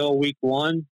 2A LaVille week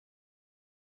 1,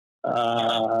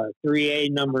 3A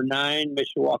number 9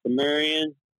 Mishawaka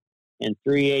Marion, and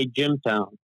 3A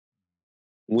Jimtown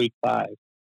week 5.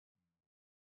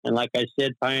 And like I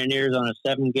said, Pioneers on a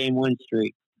 7-game win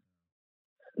streak.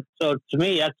 So to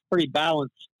me, that's a pretty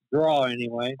balanced draw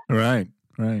anyway. Right.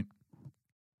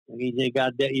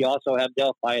 You also have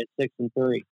Delphi at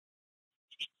 6-3.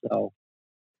 So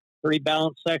pretty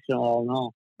balanced section all in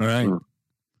all.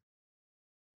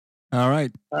 All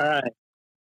right.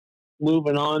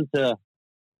 Moving on to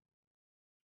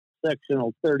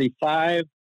sectional 35.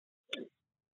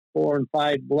 4-5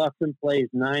 Bluffton plays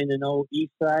 9-0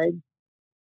 Eastside.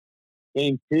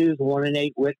 Game 2 is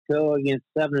 1-8 Whitco against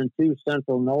 7-2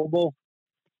 Central Noble.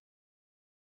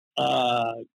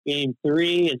 Game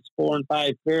 3 is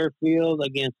 4-5 Fairfield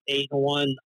against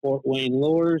 8-1 Fort Wayne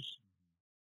Lures.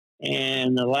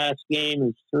 And the last game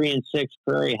is 3-6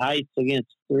 Prairie Heights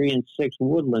against 3-6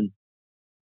 Woodland.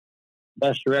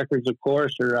 Best records, of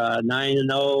course, are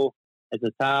 9-0 at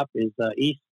the top is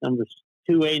East number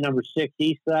 2A number 6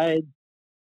 Eastside,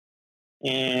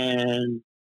 and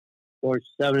of course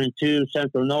 7-2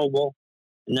 Central Noble,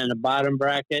 and then the bottom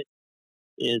bracket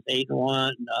is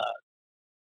 8-1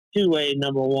 2A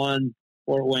number 1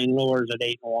 Fort Wayne Lures at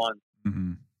 8-1.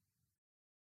 Mm-hmm.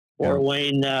 Fort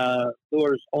Wayne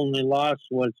Lures' only loss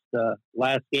was the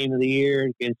last game of the year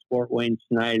against Fort Wayne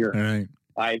Snyder. All right.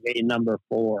 5A number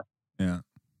 4. Yeah.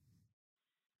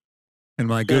 And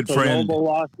my good friend. Noble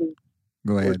losses.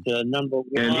 Go ahead. Number 1.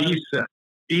 And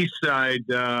Eastside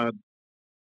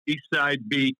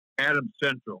beat Adams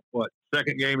Central. What,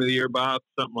 second game of the year, Bob?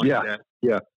 Something like that.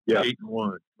 Yeah.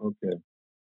 8-1. Okay.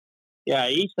 Yeah,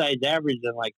 Eastside's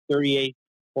averaging like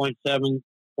 38.7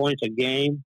 points a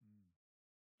game,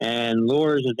 and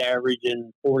Lures is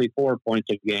averaging 44 points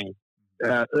a game.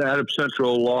 Adams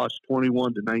Central lost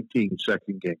 21-19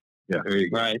 second game. Yeah, there you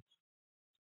go. Right.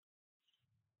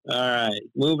 All right,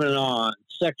 moving on.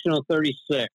 Sectional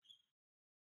 36.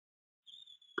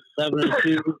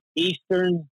 7-2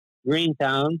 Eastern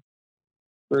Greentown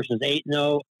versus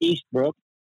 8-0 Eastbrook.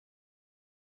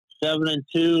 7-2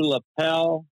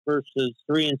 LaPel versus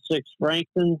 3-6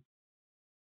 Franklin.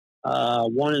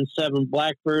 1-7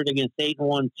 Blackbird against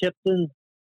 8-1 Tipton.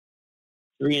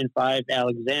 3-5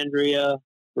 Alexandria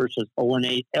versus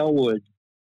 0-8 Elwood.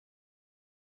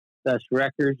 Best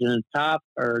records in the top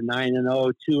are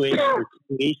 9-0, 2-8 for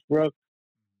Eastbrook,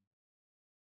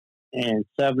 and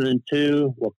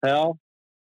 7-2 Lapel.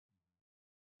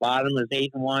 Bottom is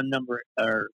 8-1, number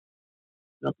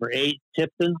 8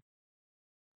 Tipton.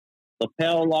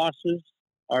 Lapel losses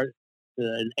are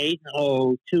an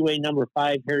 8-0, 2A number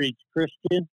 5 Heritage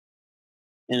Christian,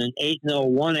 and an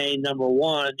 8-0, 1A number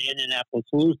 1 Indianapolis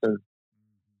Lutheran.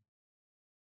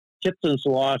 Tipton's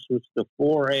loss was the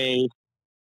 4A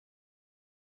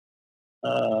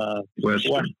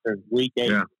Western Week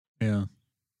 8. Yeah.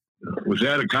 Was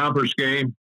that a conference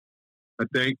game? I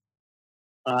think.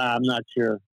 I'm not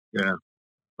sure. Yeah.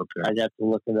 Okay. I'd have to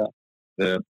look it up.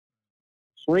 Yeah.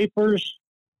 Sleepers,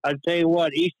 I'd tell you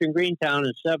what, Eastern Greentown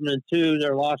is 7-2.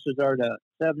 Their losses are to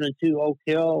 7-2 Oak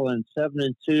Hill and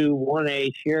 7-2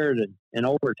 1A Sheridan in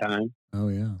overtime. Oh,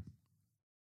 yeah.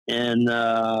 And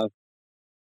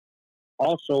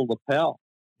also Lapel.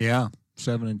 Yeah,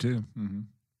 7-2. Mm-hmm.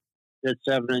 It's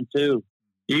 7-2.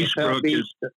 Eastbrook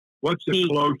is. What's the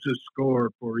closest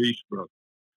score for Eastbrook?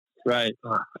 Right.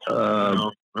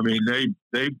 I mean,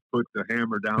 they put the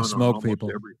hammer down on almost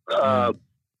people. Everybody.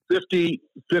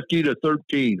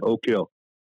 50-13 Oak Hill.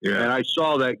 Yeah. And I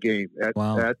saw that game at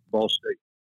Ball State.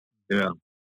 Yeah.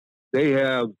 They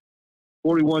have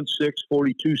 41-6,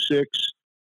 42-6,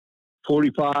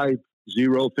 45-0,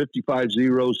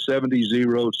 55-0,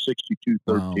 70-0,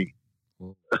 62-13.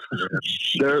 Wow.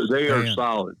 They are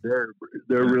solid. They're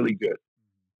really good.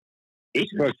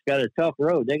 Eastbrook's got a tough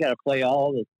road. They got to play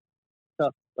all the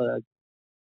tough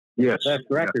best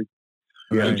records.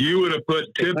 Yeah. If you would have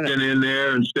put Tipton in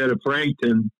there instead of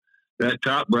Frankton, that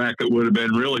top bracket would have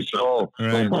been really solid.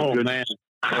 Oh man.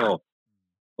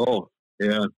 Oh,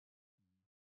 yeah.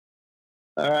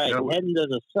 All right, heading to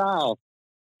the south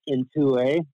in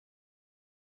 2A,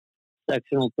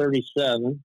 sectional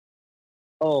 37.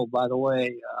 Oh, by the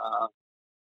way,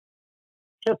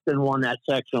 Tipton won that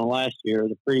sectional last year,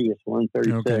 the previous one,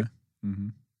 36. Okay. Mm-hmm.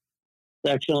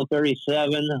 Sectional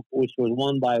 37, which was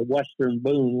won by Western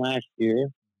Boone last year.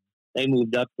 They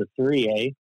moved up to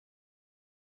 3A.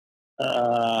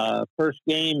 First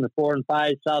game, the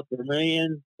 4-5 South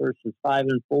Vermilion versus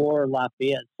 5-4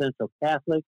 Lafayette Central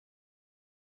Catholic.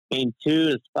 Game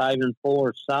 2 is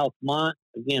 5-4 Southmont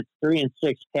against 3-6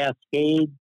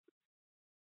 Cascade.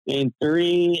 Game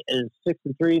 3 is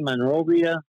 6-3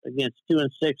 Monrovia against 2-6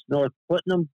 North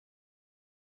Putnam.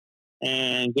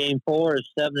 And game 4 is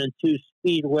 7-2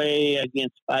 Speedway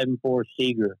against 5-4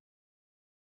 Seeger.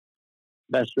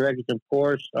 Best records, of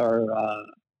course, are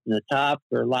in the top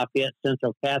for Lafayette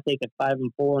Central Catholic at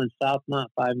 5-4 and Southmont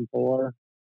 5-4.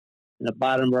 In the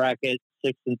bottom bracket,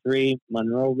 6-3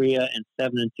 Monrovia and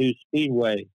 7-2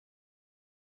 Speedway.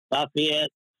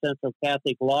 Lafayette Central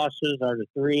Catholic losses are to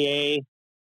 3A,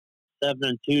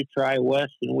 7-2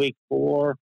 Tri-West in week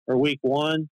 1.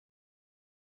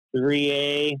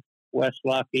 3A West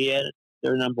Lafayette,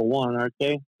 they're number 1, aren't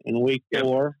they? In week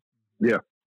 4. Yeah.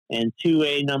 And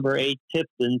 2A number 8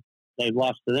 Tipton, they've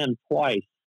lost to them twice,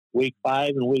 week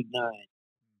 5 and week 9.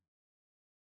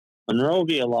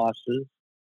 Monrovia losses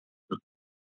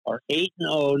are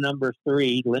 8-0 number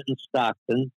 3 Linton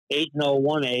Stockton, 8-0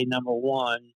 1A number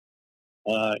 1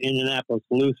 Indianapolis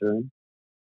Lutheran,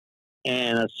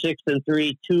 and a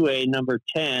 6-3 2A number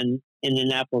 10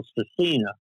 Indianapolis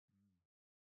Cecina.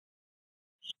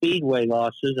 Speedway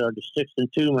losses are to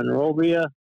 6-2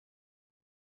 Monrovia,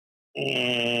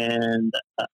 and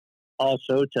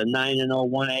also to 9-0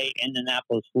 1A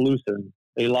Indianapolis Lutheran.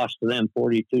 They lost to them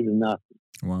 42-0.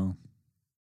 Wow.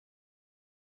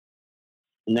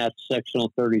 And that's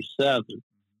sectional 37.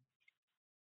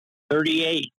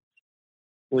 38,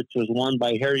 which was won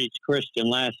by Heritage Christian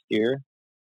last year.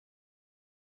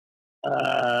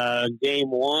 Game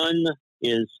 1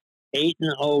 is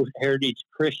 8-0 Heritage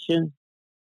Christian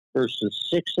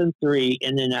versus 6-3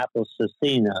 Indianapolis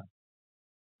Cecina.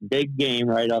 Big game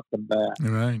right off the bat.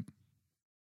 All right.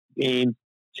 Game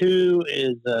 2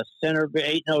 is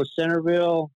 8-0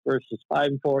 Centerville versus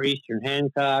 5-4 Eastern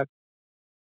Hancock.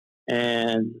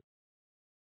 And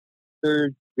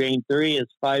game 3 is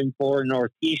 5-4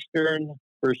 Northeastern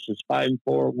versus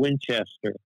 5-4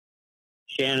 Winchester.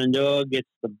 Shenandoah gets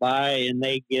the bye, and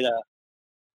they get a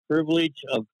privilege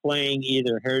of playing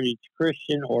either Heritage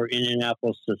Christian or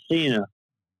Indianapolis Cecina.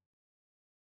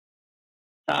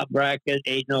 Top bracket,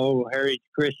 8-0 Heritage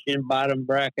Christian. Bottom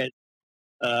bracket,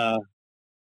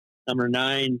 number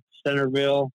 9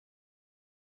 Centerville.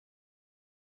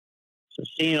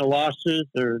 Cecina losses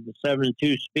are the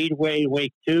 7-2 Speedway,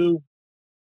 week 2.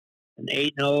 And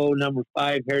 8-0 number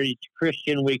 5 Heritage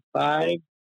Christian, week 5.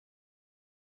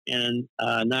 and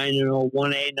 9-0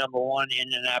 1A number 1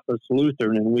 Indianapolis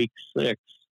Lutheran in week 6.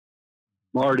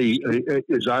 Marty,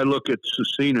 as I look at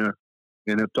Cecina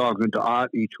and I'm talking to Ott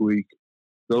each week,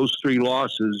 those 3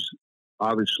 losses,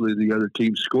 obviously the other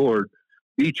team scored.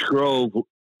 Beech Grove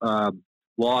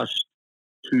lost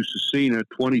to Cecina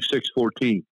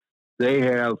 26-14. They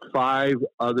have 5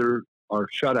 other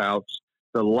shutouts.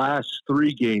 The last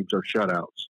 3 games are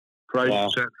shutouts. Triton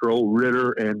Central,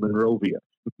 Ritter, and Monrovia.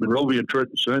 Monrovia and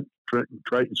Triton Central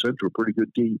are pretty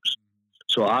good teams.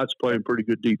 So Ott's playing pretty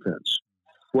good defense.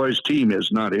 Well, his team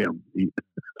is, not him.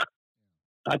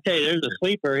 I tell you, there's a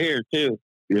sleeper here too.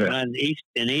 Yeah.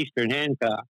 In Eastern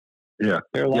Hancock. Yeah.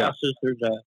 Their losses. There's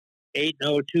a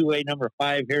 8-0 2A number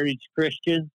 5 Heritage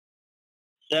Christian,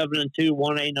 7-2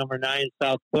 1A number 9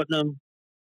 South Putnam,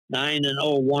 9-0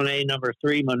 1A number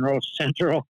 3 Monroe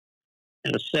Central,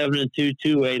 and a 7-2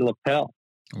 2A Lapel.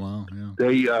 Wow. Yeah.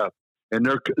 They and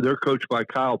they're coached by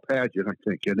Kyle Padgett, I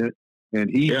think, isn't it? And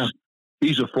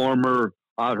he's a former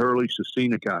Ott Hurley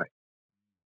Cecina guy.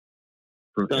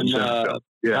 Kyle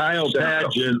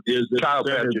Padgett is at Kyle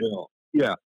Centerville.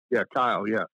 Padgett. Yeah, Kyle.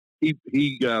 Yeah, he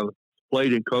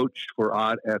played and coached for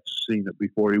Ott at Cecina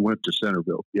before he went to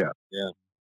Centerville. Yeah.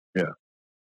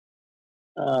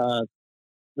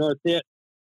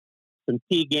 Some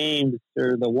key games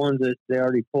are the ones that they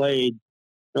already played.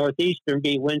 Northeastern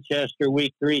beat Winchester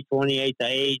week 3,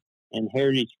 28-8, and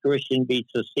Heritage Christian beat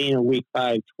Cecina week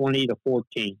 5,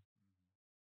 20-14.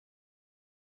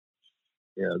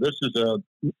 Yeah, this is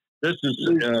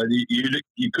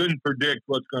you couldn't predict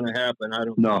what's going to happen. I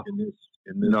don't think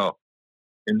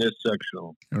in this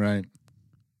sectional. Right.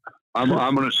 I'm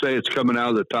going to say it's coming out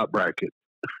of the top bracket.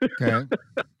 Okay.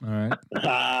 All right.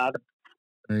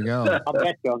 There you go. I'll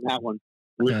bet you on that one.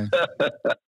 Okay.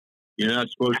 You're not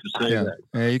supposed to say that.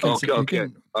 Yeah, you can. Okay.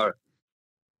 All right.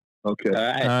 Okay.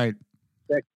 All right.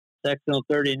 Sectional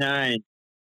 39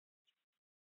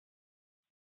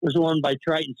 was won by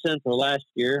Triton Central last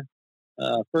year.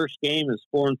 First game is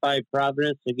 4-5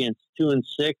 Providence against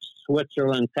 2-6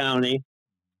 Switzerland County.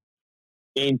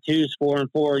 Game 2 is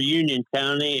 4-4 Union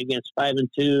County against 5-2.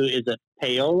 Is it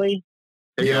Paoli?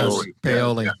 Yes,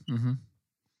 Paoli. Yeah. Mm-hmm.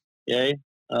 Okay.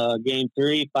 Game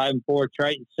 3, 5-4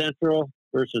 Triton Central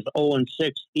versus 0-6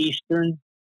 Eastern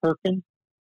Perkin.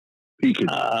 Pekin.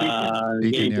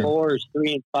 Game 4 is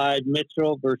 3-5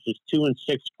 Mitchell versus 2-6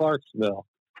 Clarksville.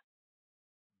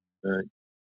 All right.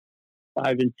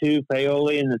 5-2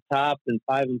 Paoli in the top, and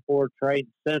 5-4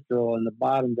 Triton Central in the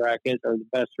bottom bracket are the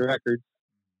best records.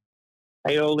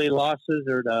 Paoli losses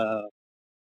are the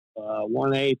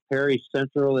 1A Perry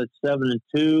Central at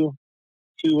 7-2,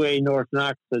 2A North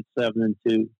Knox at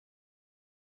 7-2.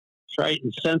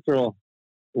 Triton Central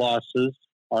losses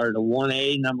are the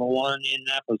 1A number 1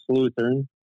 Indianapolis Lutheran,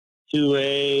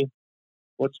 2A.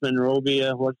 What's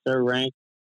Monrovia? What's their rank?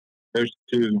 There's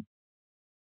 2.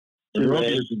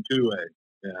 Monrovia's in 2A.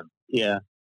 Yeah.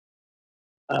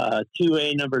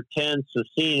 2A number 10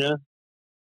 Cecina,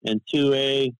 and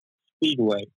 2A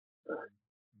Speedway.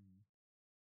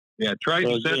 Yeah,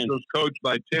 Triton Central's coached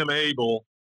by Tim Abel,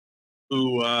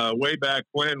 who way back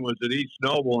when was at East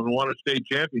Noble and won a state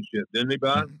championship, didn't he,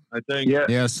 Bob? I think. Yeah.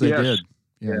 Yes, they did.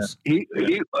 Yes. He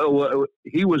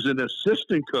was an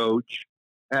assistant coach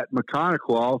at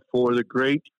McConaughey for the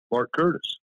great Bart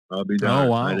Curtis. I'll be darned.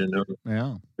 Oh, wow. I didn't know.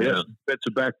 Yeah. Yes, that's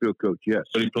a backfield coach. Yes.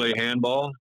 Did he play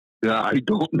handball? Yeah, I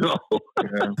don't know.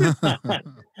 Yeah.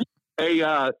 Hey,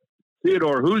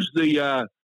 Theodore, who's the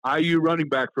IU running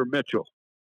back for Mitchell?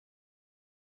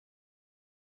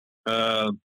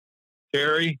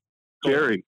 Terry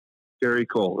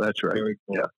Cole. That's right. Terry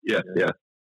Cole. Yeah.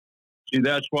 See,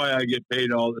 that's why I get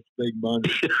paid all this big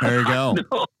money. There you go.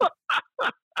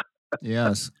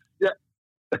 Yes.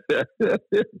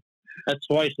 That's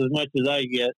twice as much as I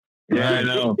get. Yeah, I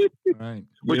know. Right.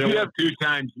 But you have 2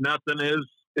 times nothing is.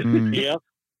 Yep.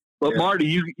 But Marty,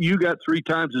 you got 3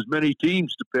 times as many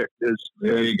teams to pick as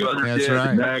There you go. That's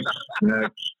right.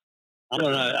 Next. I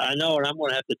know, and I'm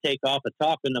gonna have to take off of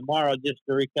talking tomorrow just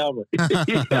to recover.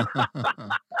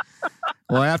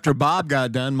 Well, after Bob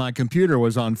got done, my computer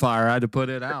was on fire. I had to put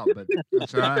it out, but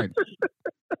that's all right.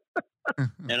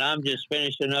 And I'm just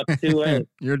finishing up 2A.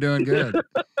 You're doing good.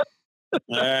 All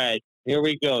right, here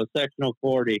we go. Sectional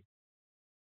 40,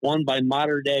 won by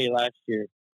Mater Dei last year.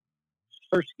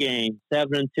 First game,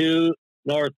 7-2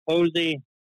 North Posey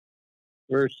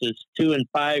versus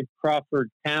 2-5 Crawford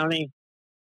County.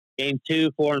 Game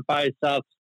 2, 4-5 South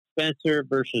Spencer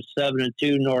versus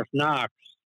 7-2 North Knox.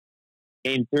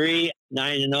 Game 3,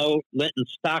 9-0 Linton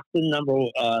Stockton, number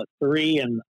 3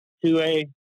 and 2A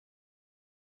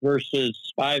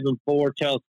versus 5-4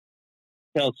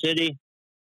 Tell City.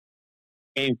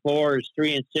 Game 4 is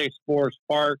 3-6 Forest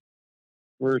Park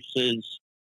versus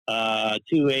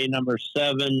 2A number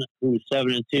 7, who's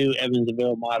 7-2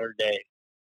 Evansville Modern Day.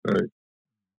 Right.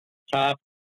 Top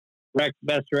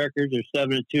best records are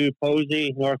 7-2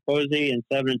 Posey, North Posey, and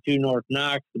 7-2 North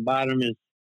Knox. The bottom is, of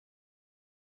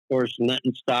course,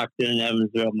 Linton, Stockton, and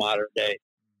Evansville Modern Day.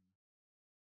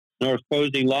 North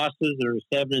Posey losses are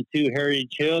 7-2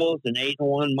 Heritage Hills and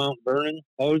 8-1 Mount Vernon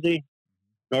Posey.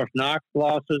 North Knox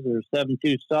losses are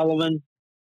 7-2 Sullivan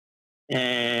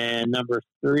and number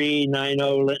 3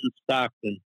 9-0 Linton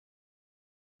Stockton.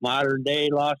 Modern Day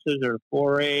losses are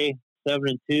 4A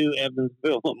 7-2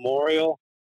 Evansville Memorial.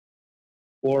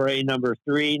 4A number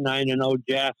 3 9-0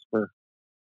 Jasper.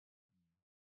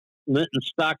 Linton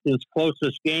Stockton's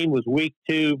closest game was week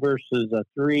 2 versus a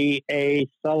 3A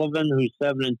Sullivan, who's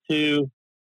 7-2,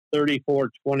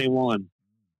 34-21.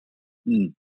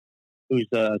 Who's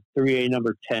 3A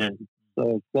number 10.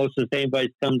 So closest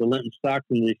anybody's come to Linton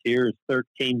Stockton this year is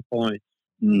 13 points.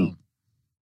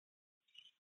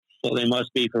 So they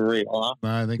must be for real, huh?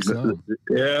 I think so.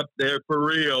 Yeah, they're for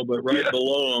real, but right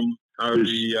below them are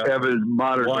the Evans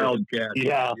Modern Wildcats.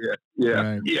 Yeah.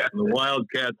 Right. The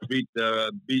Wildcats beat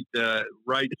the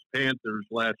Wrights Panthers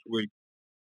last week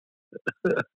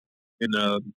in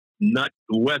the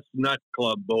West Nut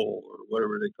Club Bowl or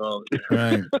whatever they call it.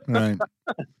 Right.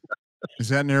 Is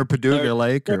that near Paducah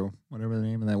Lake or whatever the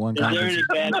name of that one? Is there any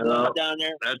bad blood down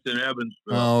there? That's in Evansville.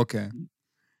 Oh, okay.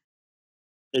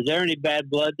 Is there any bad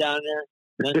blood down there?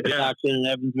 Linton Stockton and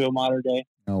Evansville Modern Day?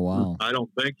 Oh, wow. I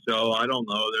don't think so. I don't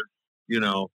know. There's,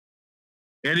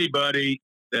 anybody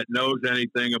that knows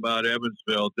anything about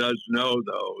Evansville does know,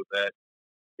 though, that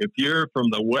if you're from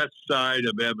the west side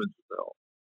of Evansville,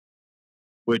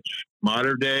 which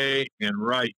Modern Day and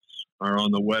Wrights are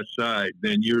on the west side,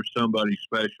 then you're somebody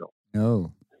special.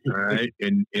 Oh. All right.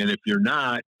 And if you're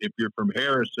not, if you're from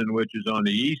Harrison, which is on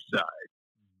the east side,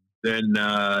 then,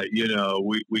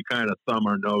 we kind of thumb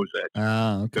our nose at you.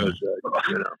 Ah, okay. Because,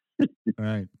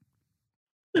 Right.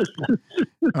 All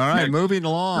right. Moving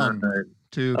along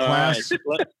to Class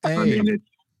Right. A. I mean,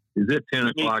 is it 10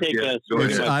 o'clock yet? Go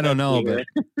ahead. I don't know, but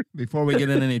before we get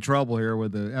in any trouble here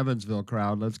with the Evansville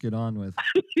crowd, let's get on with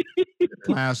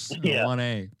Class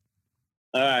 1A.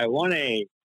 All right, 1A,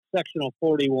 Sectional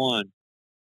 41.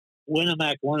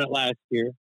 Winnemac won it last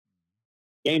year.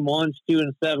 Game 1's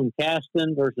 2-7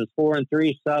 Caston versus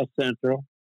 4-3 South Central.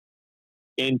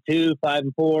 Game 2,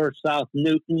 5-4 South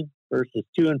Newton versus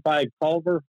 2-5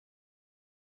 Culver.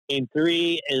 Game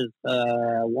 3 is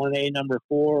 1A number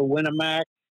 4 Winnemac,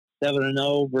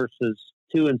 7-0 versus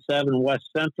 2-7 West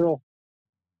Central.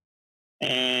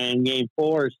 And game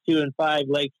 4 is 2-5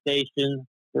 Lake Station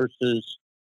versus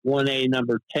 1A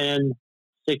number 10,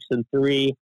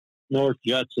 6-3 North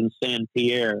Judson San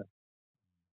Pierre.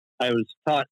 I was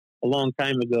taught a long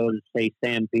time ago to say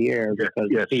San Pierre because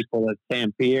people at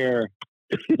San Pierre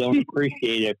don't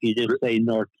appreciate it if you just say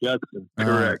North Judson.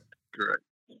 Correct.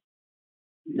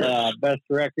 Best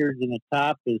records in the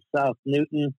top is South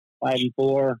Newton,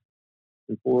 5-4,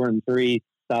 and 4-3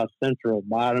 South Central.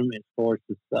 Bottom, of course,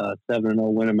 is 7-0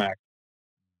 Winnemac,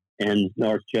 and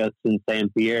North Judson San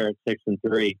Pierre at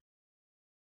 6-3.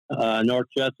 North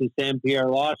Judson San Pierre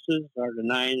losses are the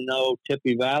 9-0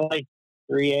 Tippy Valley,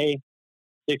 3A,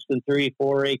 6-3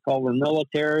 4A Culver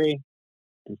Military,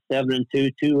 and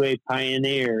 7-2 2A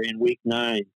Pioneer in week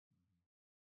 9.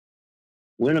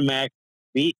 Winnemac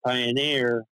beat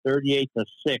Pioneer 38-6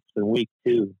 in week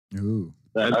 2. Ooh.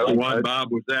 That's the one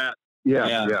Bob was at.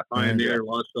 Yeah. Pioneer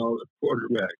lost all the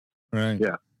quarterback. Right.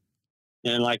 Yeah.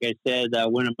 And like I said,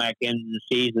 Winnemac ended the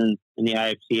season in the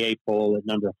IFCA poll at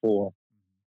number 4.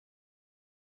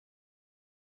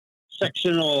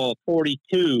 Sectional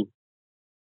 42,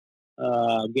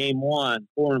 game 1,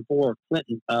 4-4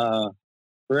 Clinton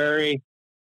Prairie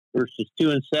versus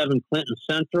 2-7 Clinton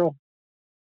Central.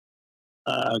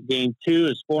 Game 2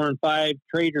 is 4-5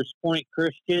 Traders Point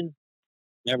Christian.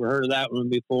 Never heard of that one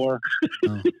before.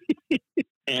 Oh.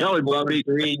 And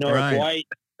 4-3 North White.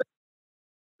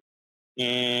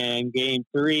 And game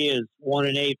 3 is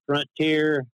 1-8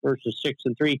 Frontier versus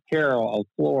 6-3 Carroll of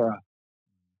Flora.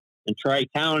 And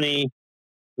Tri-County,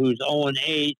 who's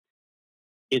 0-8,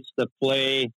 gets to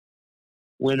play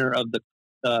winner of the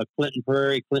Clinton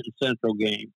Prairie, Clinton Central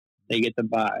game. They get to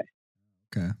bye.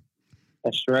 Okay.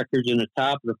 Best records in the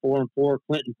top are 4-4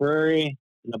 Clinton Prairie,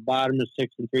 and the bottom is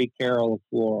 6-3 Carroll of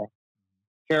Flora.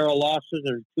 Carroll losses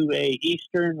are 2A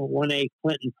Eastern, 1A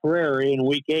Clinton Prairie in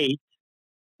week 8,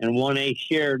 and 1A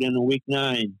Sheridan in week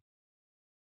 9.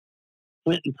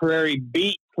 Clinton Prairie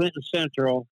beat Clinton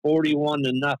Central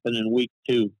 41-0 in week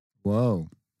 2. Whoa.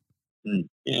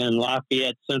 And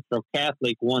Lafayette Central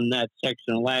Catholic won that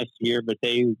section last year, but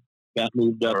they got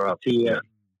moved up to 2A.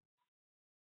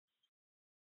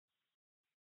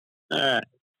 All right.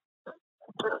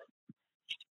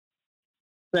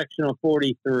 Sectional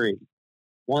 43,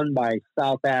 won by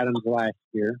South Adams last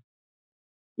year.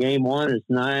 Game 1 is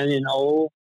 9-0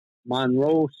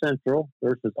 Monroe Central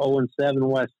versus 0-7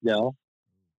 Westdale.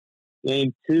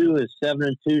 Game 2 is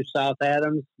 7-2 South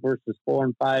Adams versus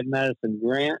 4-5 Madison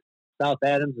Grant. South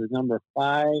Adams is number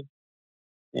 5.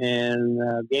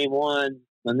 And game 1,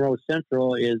 Monroe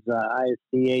Central is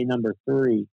ISCA number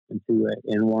 3 in 2A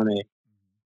in 1A.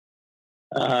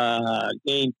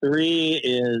 Game 3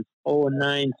 is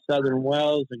 0-9 Southern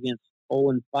Wells against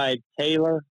 0-5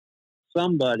 Taylor.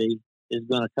 Somebody is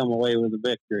going to come away with a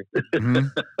victory.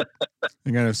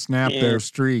 They're going to snap their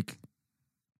streak.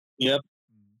 Yep.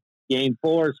 Game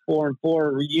 4 is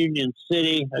 4-4 Union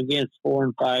City against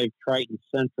 4-5 Triton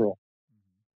Central.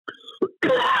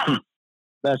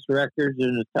 Best records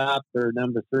in the top are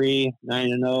number 3,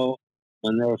 9-0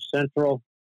 Monroe Central,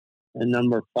 and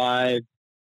number 5,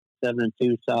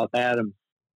 7-2 South Adams.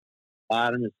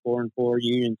 Bottom is 4-4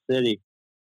 Union City.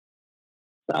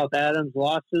 South Adams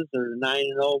losses are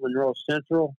 9-0 Monroe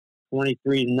Central,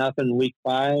 23-0 week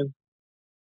 5,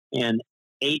 and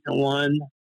 8-1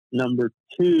 number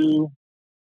 2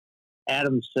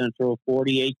 Adams Central,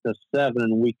 48-7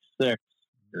 in week 6.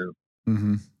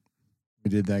 Mm-hmm. We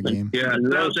did that game. Yeah,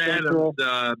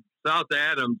 South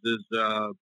Adams is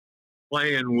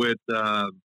playing with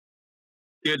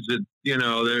kids that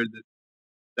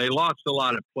they lost a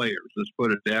lot of players. Let's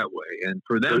put it that way. And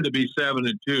for them to be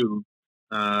 7-2,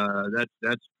 that's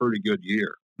a pretty good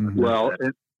year. Mm-hmm. Well,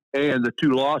 and the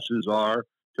 2 losses are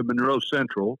to Monroe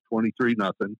Central,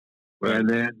 23-0, right, and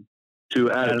then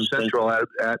to Adams Central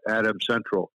at Adams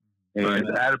Central. And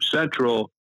right. Adams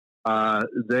Central,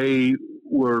 they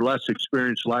were less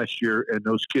experienced last year, and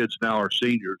those kids now are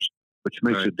seniors, which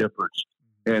makes a difference.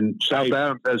 And South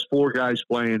Adams has 4 guys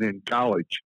playing in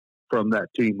college from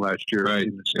that team last year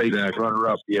in the state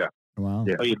runner-up. Yeah. Wow.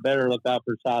 Yeah. Well, you better look out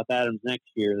for South Adams next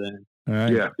year then. All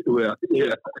right. Yeah. Well,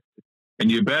 yeah.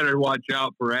 And you better watch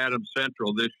out for Adams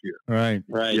Central this year. Right.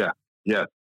 Right. Yeah. Yeah.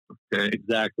 Okay.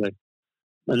 Exactly.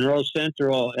 Monroe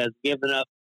Central has given up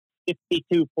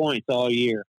 52 points all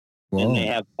year. Whoa. And they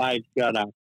have 5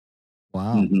 shutouts.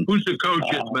 Wow. Mm-hmm. Who's the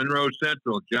coach at Monroe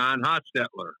Central? John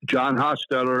Hostetler. John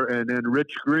Hostetler, and then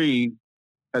Rich Green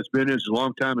has been his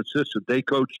longtime assistant. They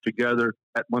coached together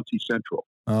at Muncie Central.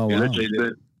 Oh, wow.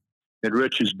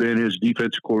 Rich has been his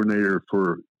defense coordinator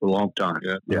for a long time.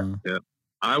 Yeah.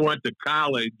 I went to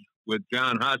college with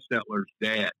John Hostetler's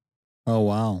dad. Oh,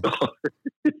 wow.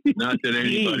 Not that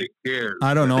anybody cares.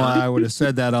 I don't know why I would have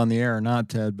said that on the air or not,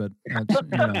 Ted, but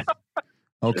that's,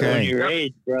 okay. Your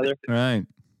age, brother. Right.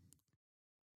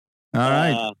 All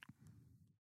right.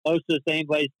 Most of the same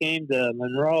place came to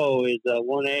Monroe is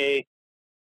 1A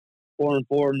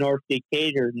 4-4 North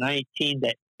Decatur,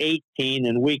 19-18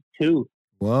 in week 2.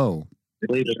 Whoa.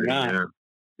 Believe it or not.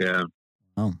 Yeah.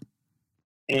 Wow.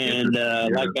 And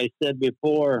like I said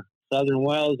before, Southern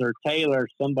Wells or Taylor,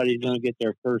 somebody's going to get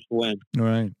their first win. All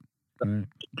right.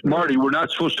 Marty, we're not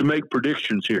supposed to make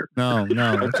predictions here. No,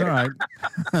 it's all right.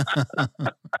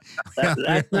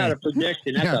 That's not a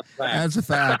prediction. That's a fact. That's a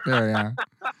fact there, yeah.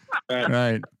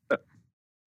 Right. All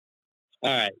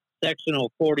right.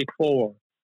 Sectional 44,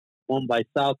 won by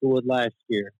Southwood last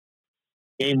year.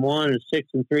 Game 1 is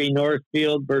 6-3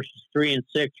 Northfield versus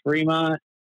 3-6 Fremont.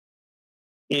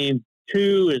 Game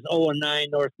 2 is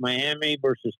 0-9 North Miami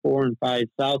versus 4-5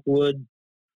 Southwood.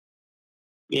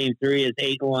 Game 3 is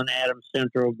 8-1 Adams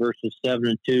Central versus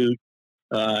 7-2.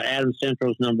 Adams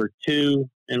Central's number 2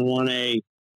 in 1A.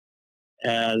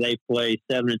 They play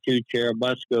 7-2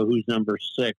 Cherubusco, who's number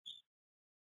 6.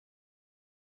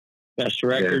 Best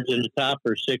records in the top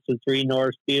are 6-3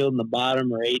 Northfield, and the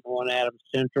bottom are 8-1 Adams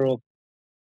Central,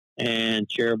 and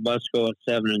Cherubusco at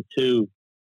 7-2.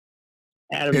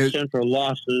 Adams Central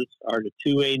losses are to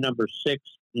 2A number 6,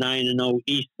 9-0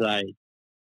 East Side.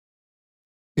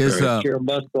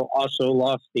 Cherubusco also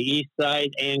lost the East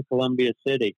Side and Columbia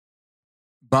City.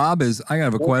 Bob, I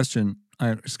have a question.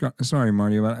 Sorry,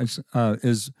 Marty,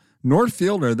 is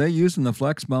Northfield, are they using the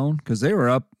flex bone? Because they were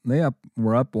up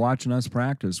watching us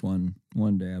practice one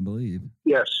day, I believe.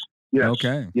 Yes.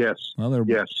 Okay. Yes. Well,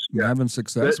 they're having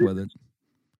success with it.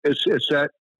 It's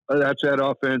that's that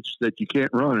offense that you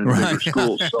can't run in bigger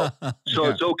schools. So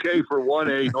it's okay for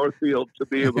 1A Northfield to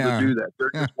be able to do that.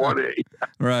 They're just 1A.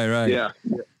 Right. Yeah.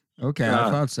 Okay, I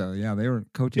thought so. Yeah, they were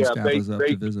coaching staff was up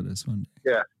to visit us one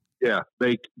day. Yeah.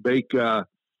 Bake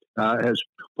has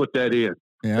put that in.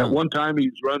 Yeah. At one time, he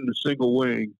was running a single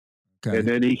wing, Okay. And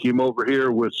then he came over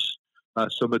here with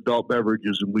some adult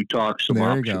beverages, and we talked some There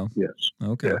you options. go. Yes.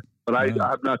 Okay. Yeah. But Right.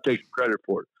 I'm not taking credit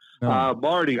for it. No.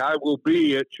 Marty, I will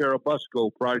be at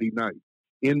Cherubusco Friday night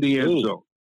in the end zone.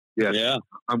 Yes. Yeah,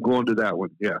 I'm going to that one.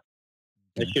 Yeah.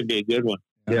 that should be a good one.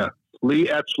 Yeah. Lee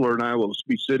Etzler and I will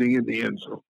be sitting in the end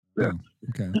zone. Yeah. Oh,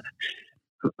 okay.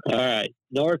 All right.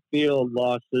 Northfield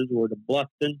losses were to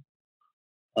Bluffton,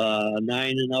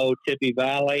 9-0 Tippy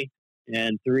Valley,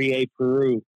 and 3A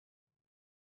Peru.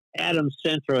 Adams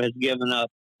Central has given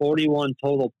up 41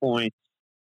 total points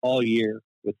all year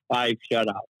with 5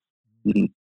 shutouts.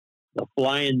 Mhm. The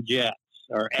Flying Jets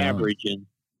are averaging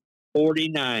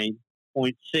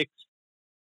 49.6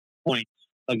 points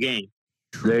a game.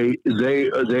 They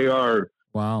are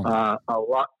Wow. a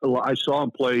lot. I saw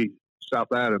them play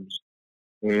South Adams,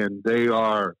 and they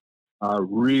are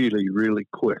really, really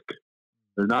quick.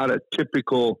 They're not a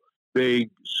typical big,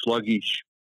 sluggish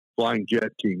Flying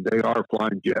Jet team. They are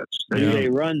Flying Jets. Do they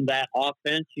run that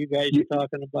offense you guys are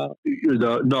talking about?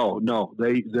 No.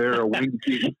 They're a wing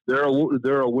T. They're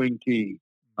a wing T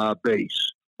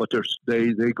base, but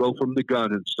they go from the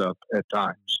gun and stuff at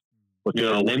times. But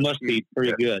They must be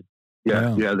pretty good.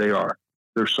 Yeah, they are.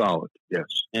 They're solid. Yes.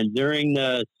 And during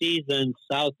the season,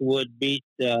 Southwood beat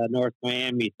North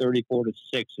Miami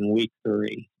 34-6 in week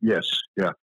 3. Yes.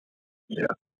 Yeah.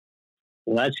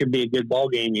 Well, that should be a good ball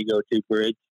game you go to,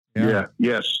 Bridge. Yeah.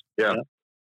 Yes. Yeah.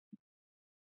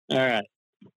 All right.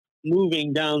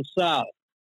 Moving down south,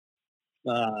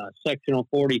 Sectional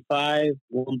 45,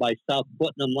 won by South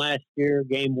Putnam last year,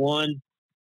 game 1.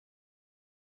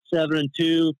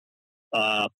 7-2,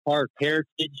 Park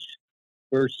Heritage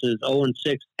versus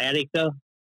 0-6 Attica.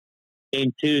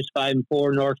 Game 2 is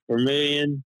 5-4 North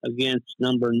Vermilion against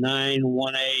number 9,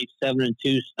 1A,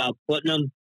 7-2 South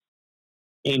Putnam.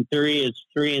 Game 3 is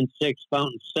 3-6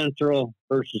 Fountain Central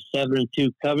versus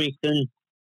 7-2 Covington.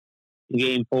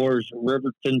 Game 4 is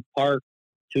Riverton Park,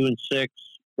 2-6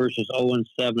 versus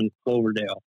 0-7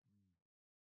 Cloverdale.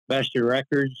 Best of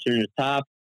records in the top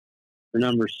for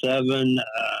number 7,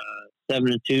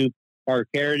 7-2 Park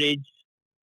Heritage,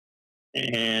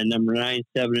 and number 9,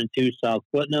 7-2 South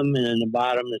Putnam, and in the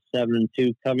bottom is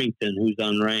 7-2 Covington, who's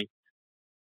unranked.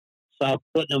 South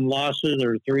Putnam losses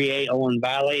are 3A Owen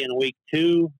Valley in week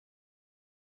 2,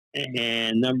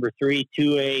 and number 3,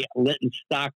 2A Linton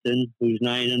Stockton, who's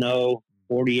 9-0,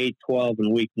 48-12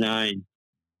 in week 9.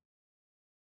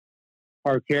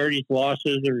 Park Heritage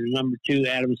losses are number 2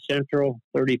 Adams Central,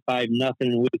 35-0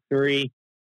 in week 3,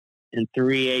 and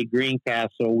 3A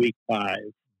Greencastle week 5.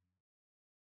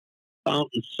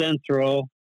 Fountain Central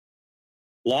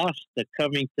lost to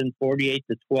Covington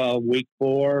 48-12 week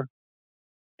 4,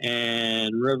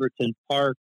 and Riverton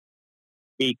Park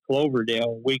beat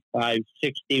Cloverdale week 5,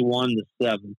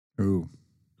 61-7. Ooh.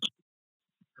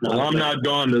 Well, I'm not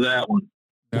going to that one.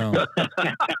 No.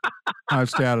 I'd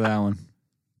stay out of that one.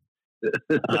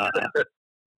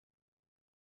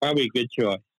 Probably a good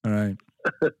choice. All right.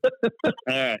 All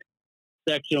right.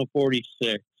 Sectional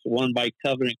 46, won by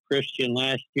Covenant Christian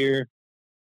last year.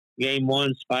 Game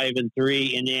 1's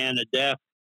 5-3 Indiana Deaf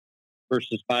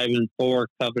versus 5-4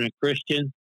 Covenant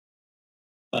Christian.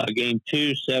 Game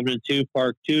 2, 7-2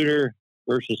 Park Tudor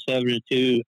versus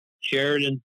 7-2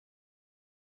 Sheridan.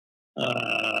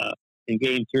 In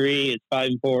Game 3, it's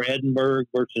 5-4 Edinburgh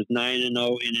versus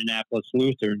 9-0 Indianapolis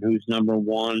Lutheran, who's number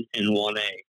 1 in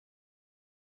 1A.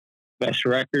 Best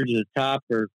records at the top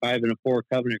are 5-4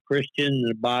 Covenant Christian.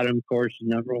 The bottom, of course, is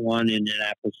number 1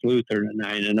 Indianapolis Lutheran at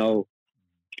 9-0.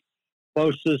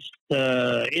 Closest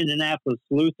Indianapolis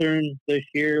Lutheran this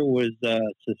year was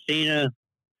Cecina,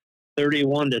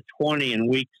 31-20 in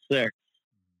week 6.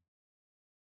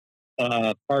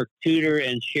 Park Tudor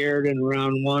and Sheridan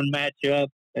round 1 matchup.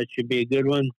 That should be a good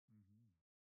one.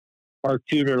 Park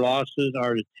Tudor losses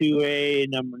are to 2A,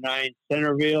 number 9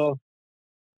 Centerville,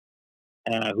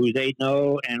 who's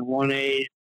 8-0, and 1A.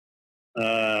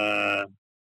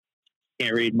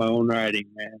 Can't read my own writing,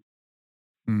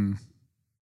 man.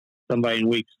 Somebody in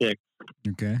week 6.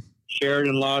 Okay.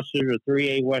 Sheridan losses are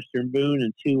 3A Western Boone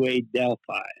and 2A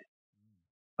Delphi.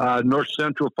 North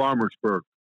Central Farmersburg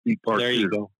beat Park There you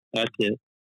go. That's it.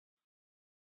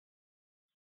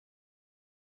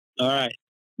 All right.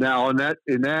 Now, in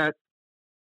that,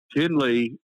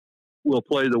 Tinley will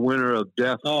play the winner of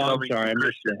Deaf. Oh, I'm sorry, I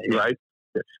missed that. Yeah. Right,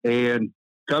 and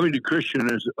Covington Christian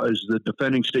is the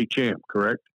defending state champ,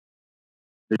 correct?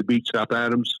 They beat South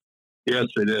Adams. Yes,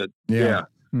 they did. Yeah.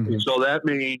 Mm-hmm. So that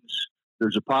means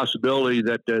there's a possibility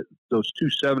that those 2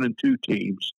 7-2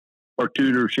 teams, or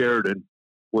Tudor Sheridan,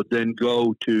 would then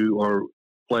go to or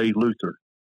play Luther.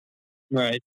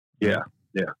 Right. Yeah.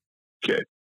 Okay.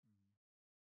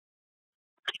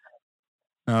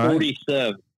 All right.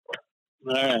 47.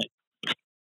 All right.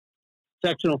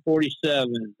 Sectional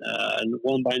 47,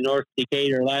 won by North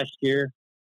Decatur last year.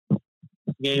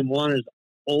 Game 1 is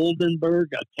Oldenburg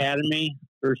Academy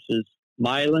versus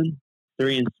Milan,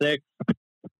 3-6.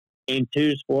 Game 2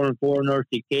 is 4-4 North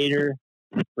Decatur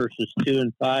versus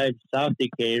 2-5 South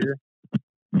Decatur.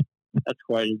 That's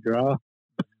quite a draw.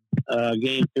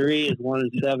 Game 3 is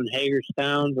 1-7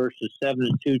 Hagerstown versus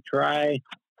 7-2 Tri.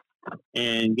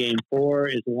 And game 4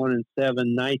 is 1-7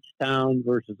 Knightstown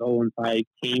versus 0-5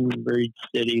 Cambridge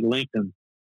City Lincoln.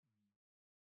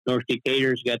 North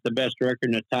Decatur's got the best record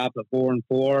in the top at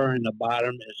 4-4, and the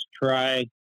bottom is Tri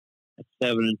at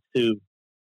 7-2.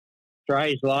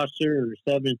 Tri's lost are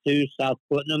 7-2 South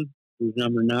Putnam, who's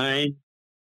number 9,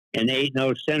 and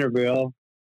 8-0 Centerville,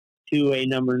 2A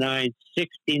number 9,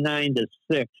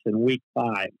 69-6 in week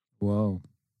 5. Whoa.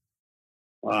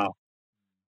 Wow.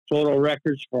 Total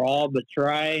records for all but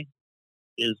Tri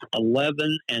is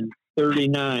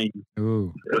 11-39.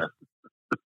 Ooh.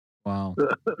 Wow.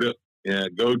 Yeah,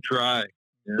 go Tri.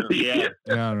 Yeah.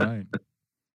 Yeah, right.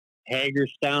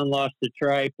 Hagerstown lost to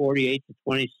Tri 48-26,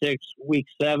 week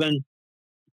 7.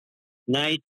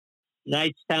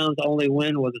 Knightstown's only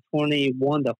win was a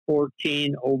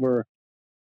 21-14 over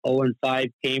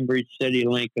 0-5 Cambridge City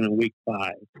Lincoln in week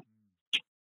 5.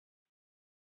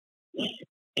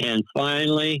 And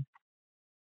finally,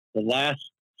 the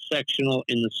last sectional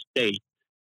in the state,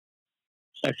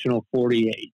 sectional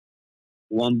 48,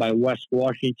 won by West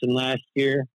Washington last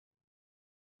year.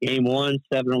 Game 1,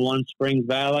 7-1 Springs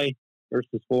Valley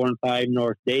versus 4-5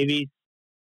 North Davies.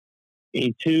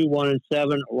 Game 2,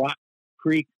 1-7 Rock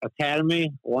Creek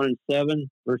Academy, 1-7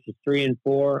 versus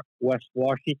 3-4 West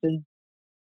Washington.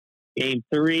 Game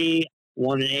 3,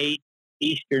 1-8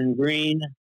 Eastern Green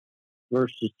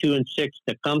versus 2-6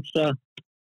 Tecumseh.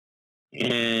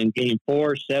 And game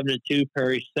 4, 7-2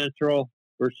 Perry Central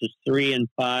versus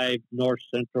 3-5 North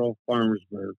Central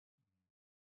Farmersburg.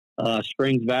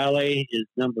 Springs Valley is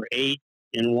number 8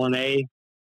 in 1A.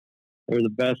 They're the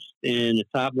best in the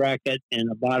top bracket, and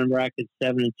the bottom bracket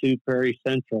 7-2 Perry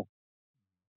Central,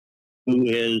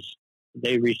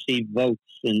 they received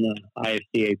votes in the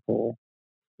IFCA poll.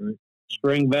 Right.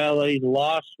 Spring Valley's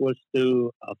loss was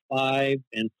to a 5-4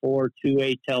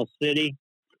 2A Tell City.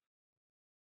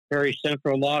 Perry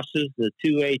Central losses, the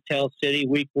 2A Tell City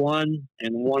week 1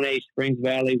 and 1A Springs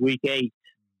Valley week 8.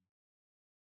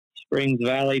 Springs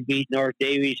Valley beat North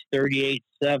Davies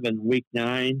 38-7 week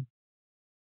 9.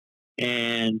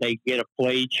 And they get to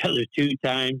play each other 2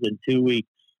 times in 2 weeks.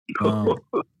 Wow.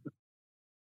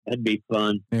 That'd be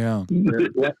fun. Yeah.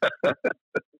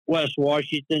 West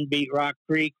Washington beat Rock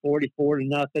Creek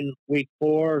 44-0 week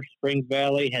 4. Springs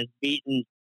Valley has beaten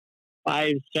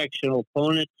 5 sectional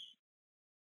opponents.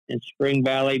 And Spring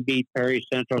Valley beat Perry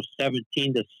Central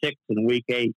 17-6 in week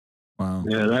 8. Wow.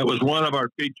 Yeah, that was one of our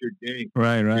featured games.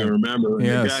 Right. You remember? And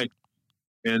Yes. the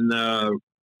guy, and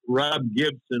Rob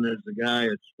Gibson is the guy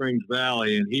at Springs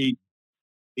Valley, and he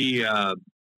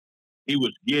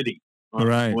was giddy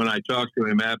Right. when I talked to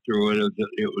him afterward. It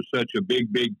was such a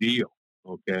big deal.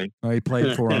 Okay. Well, he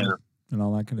played for him and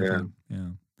all that kind of thing. Yeah.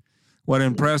 What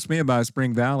impressed me about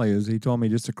Spring Valley is he told me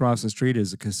just across the street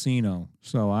is a casino.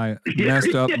 So I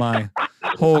messed up my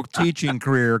whole teaching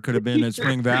career. Could have been at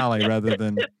Spring Valley rather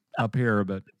than up here.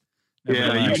 But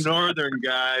yeah, you northern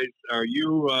guys, are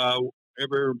you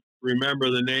ever remember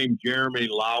the name Jeremy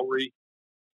Lowry?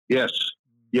 Yes.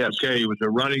 Okay, he was a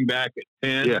running back at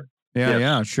 10.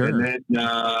 Yeah, sure. And then for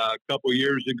a couple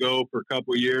years,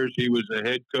 he was a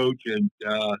head coach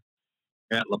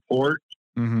at LaPorte.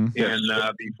 Mm-hmm.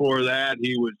 And before that,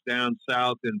 he was down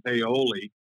south in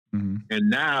Paoli. Mm-hmm. And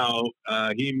now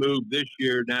he moved this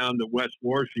year down to West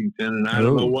Washington. And I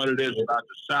don't know what it is about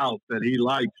the South that he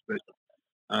likes, but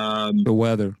the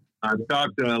weather. I've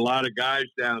talked to a lot of guys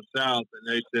down south, and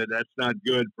they said that's not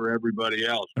good for everybody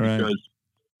else because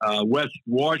West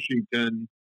Washington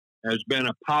has been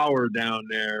a power down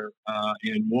there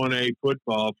in 1A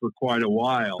football for quite a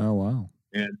while. Oh, wow.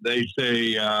 And they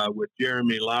say with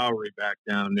Jeremy Lowry back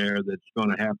down there, that's going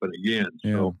to happen again.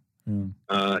 So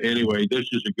anyway, this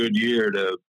is a good year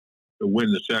to win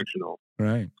the sectional.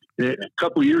 Right. A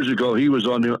couple of years ago, he was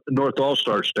on the North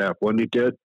All-Star staff, wasn't he,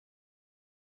 Ted?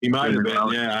 He might have been.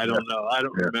 Yeah, I don't know. I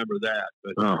don't remember that.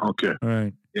 But okay.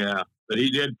 Right. Yeah, but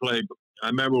he did play. I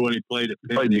remember when he played at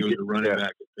Penn, he was a running back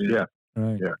at Penn. Yeah.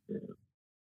 Right. Yeah.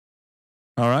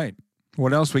 All right.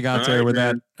 What else we got there with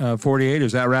that 48?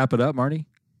 Does that wrap it up, Marty?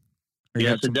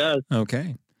 Yes, it does.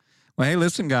 Okay. Well, hey,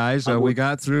 listen, guys, we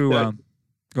got through.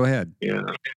 Go ahead. Yeah.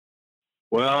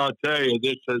 Well, I'll tell you,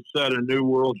 this has set a new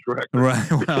world record.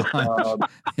 Right. Well,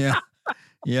 yeah.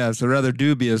 Yes, a rather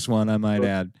dubious one, I might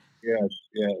add. Yes,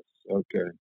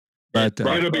 okay. But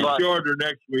it'll be shorter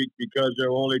next week because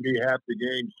there'll only be half the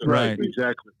games. Right,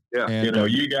 exactly. Yeah,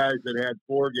 and, you guys that had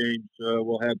 4 games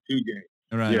will have 2 games.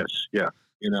 Right. Yes, yeah.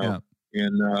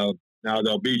 And now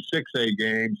there'll be 6A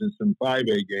games and some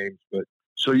 5A games, but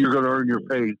so you're going to earn your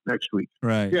pay next week.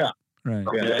 Right. Yeah. Right.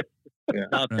 Yeah.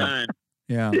 About time.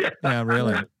 Yeah. Yeah.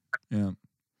 Really. Yeah.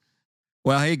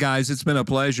 Well, hey guys, it's been a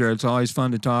pleasure. It's always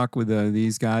fun to talk with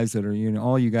these guys that are,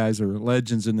 all you guys are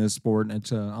legends in this sport, and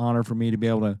it's an honor for me to be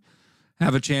able to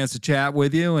have a chance to chat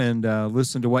with you and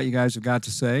listen to what you guys have got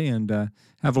to say, and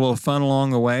have a little fun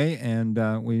along the way.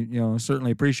 And we,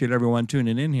 certainly appreciate everyone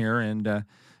tuning in here. And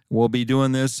we'll be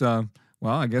doing this. Well,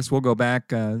 I guess we'll go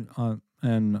back on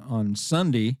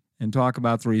Sunday and talk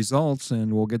about the results,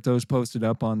 and we'll get those posted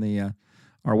up on the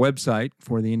our website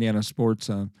for the Indiana Sports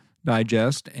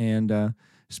Digest. And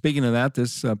speaking of that,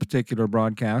 this particular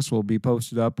broadcast will be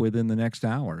posted up within the next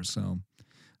hour. So,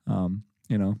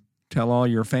 tell all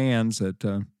your fans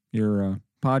that you're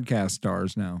podcast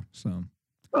stars now. So,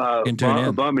 can tune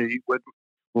in. Bummy, when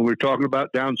we were talking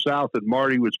about down south, and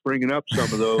Marty was bringing up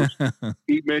some of those,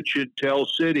 he mentioned Tell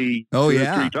City 2 or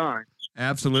 3 times.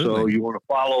 Absolutely. So you want to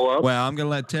follow up? Well, I'm going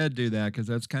to let Ted do that because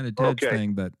that's kind of Ted's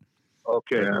thing. But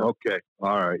okay,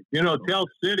 all right. Tell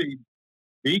City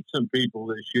beat some people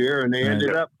this year, and they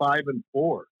ended up 5-4.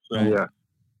 So I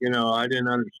didn't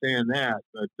understand that,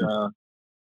 but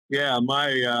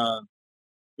my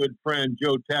good friend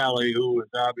Joe Talley, who was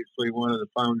obviously one of the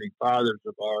founding fathers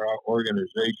of our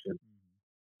organization.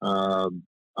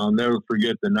 I'll never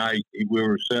forget the night we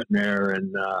were sitting there,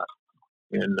 and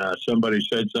somebody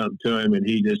said something to him, and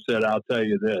he just said, "I'll tell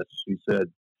you this." He said,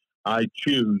 "I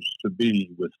choose to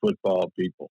be with football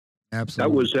people."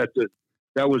 Absolutely.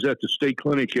 That was at the state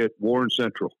clinic at Warren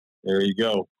Central. There you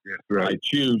go. Yeah, right. I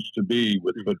choose to be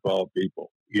with football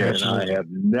people. Yes, and I have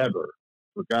never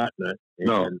forgotten it.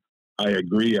 And I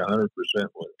agree 100%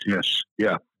 with it. Yes,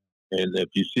 yeah. And if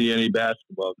you see any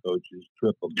basketball coaches,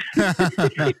 trip them.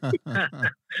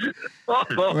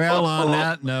 Well, on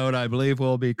that note, I believe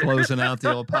we'll be closing out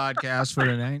the old podcast for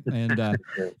tonight. And,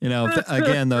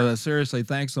 again, though, seriously,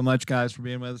 thanks so much, guys, for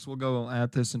being with us. We'll go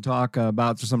at this and talk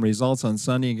about some results on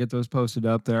Sunday and get those posted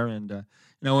up there. And,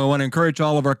 we want to encourage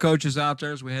all of our coaches out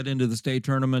there as we head into the state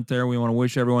tournament there. We want to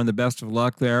wish everyone the best of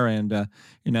luck there. And,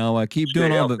 keep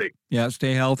doing all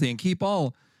stay healthy and keep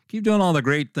doing all the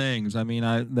great things. I mean,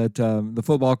 that the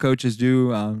football coaches do,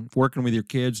 working with your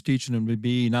kids, teaching them to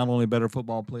be not only better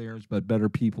football players, but better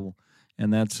people.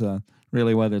 And that's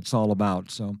really what it's all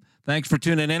about. So thanks for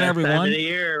tuning in, everyone. Time of the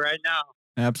year right now.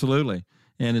 Absolutely.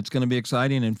 And it's going to be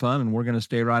exciting and fun, and we're going to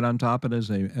stay right on top of it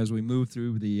as we move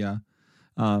through the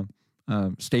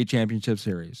state championship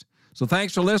series. So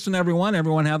thanks for listening, everyone.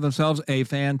 Everyone have themselves a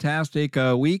fantastic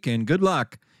week, and good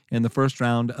luck in the first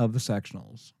round of the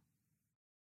sectionals.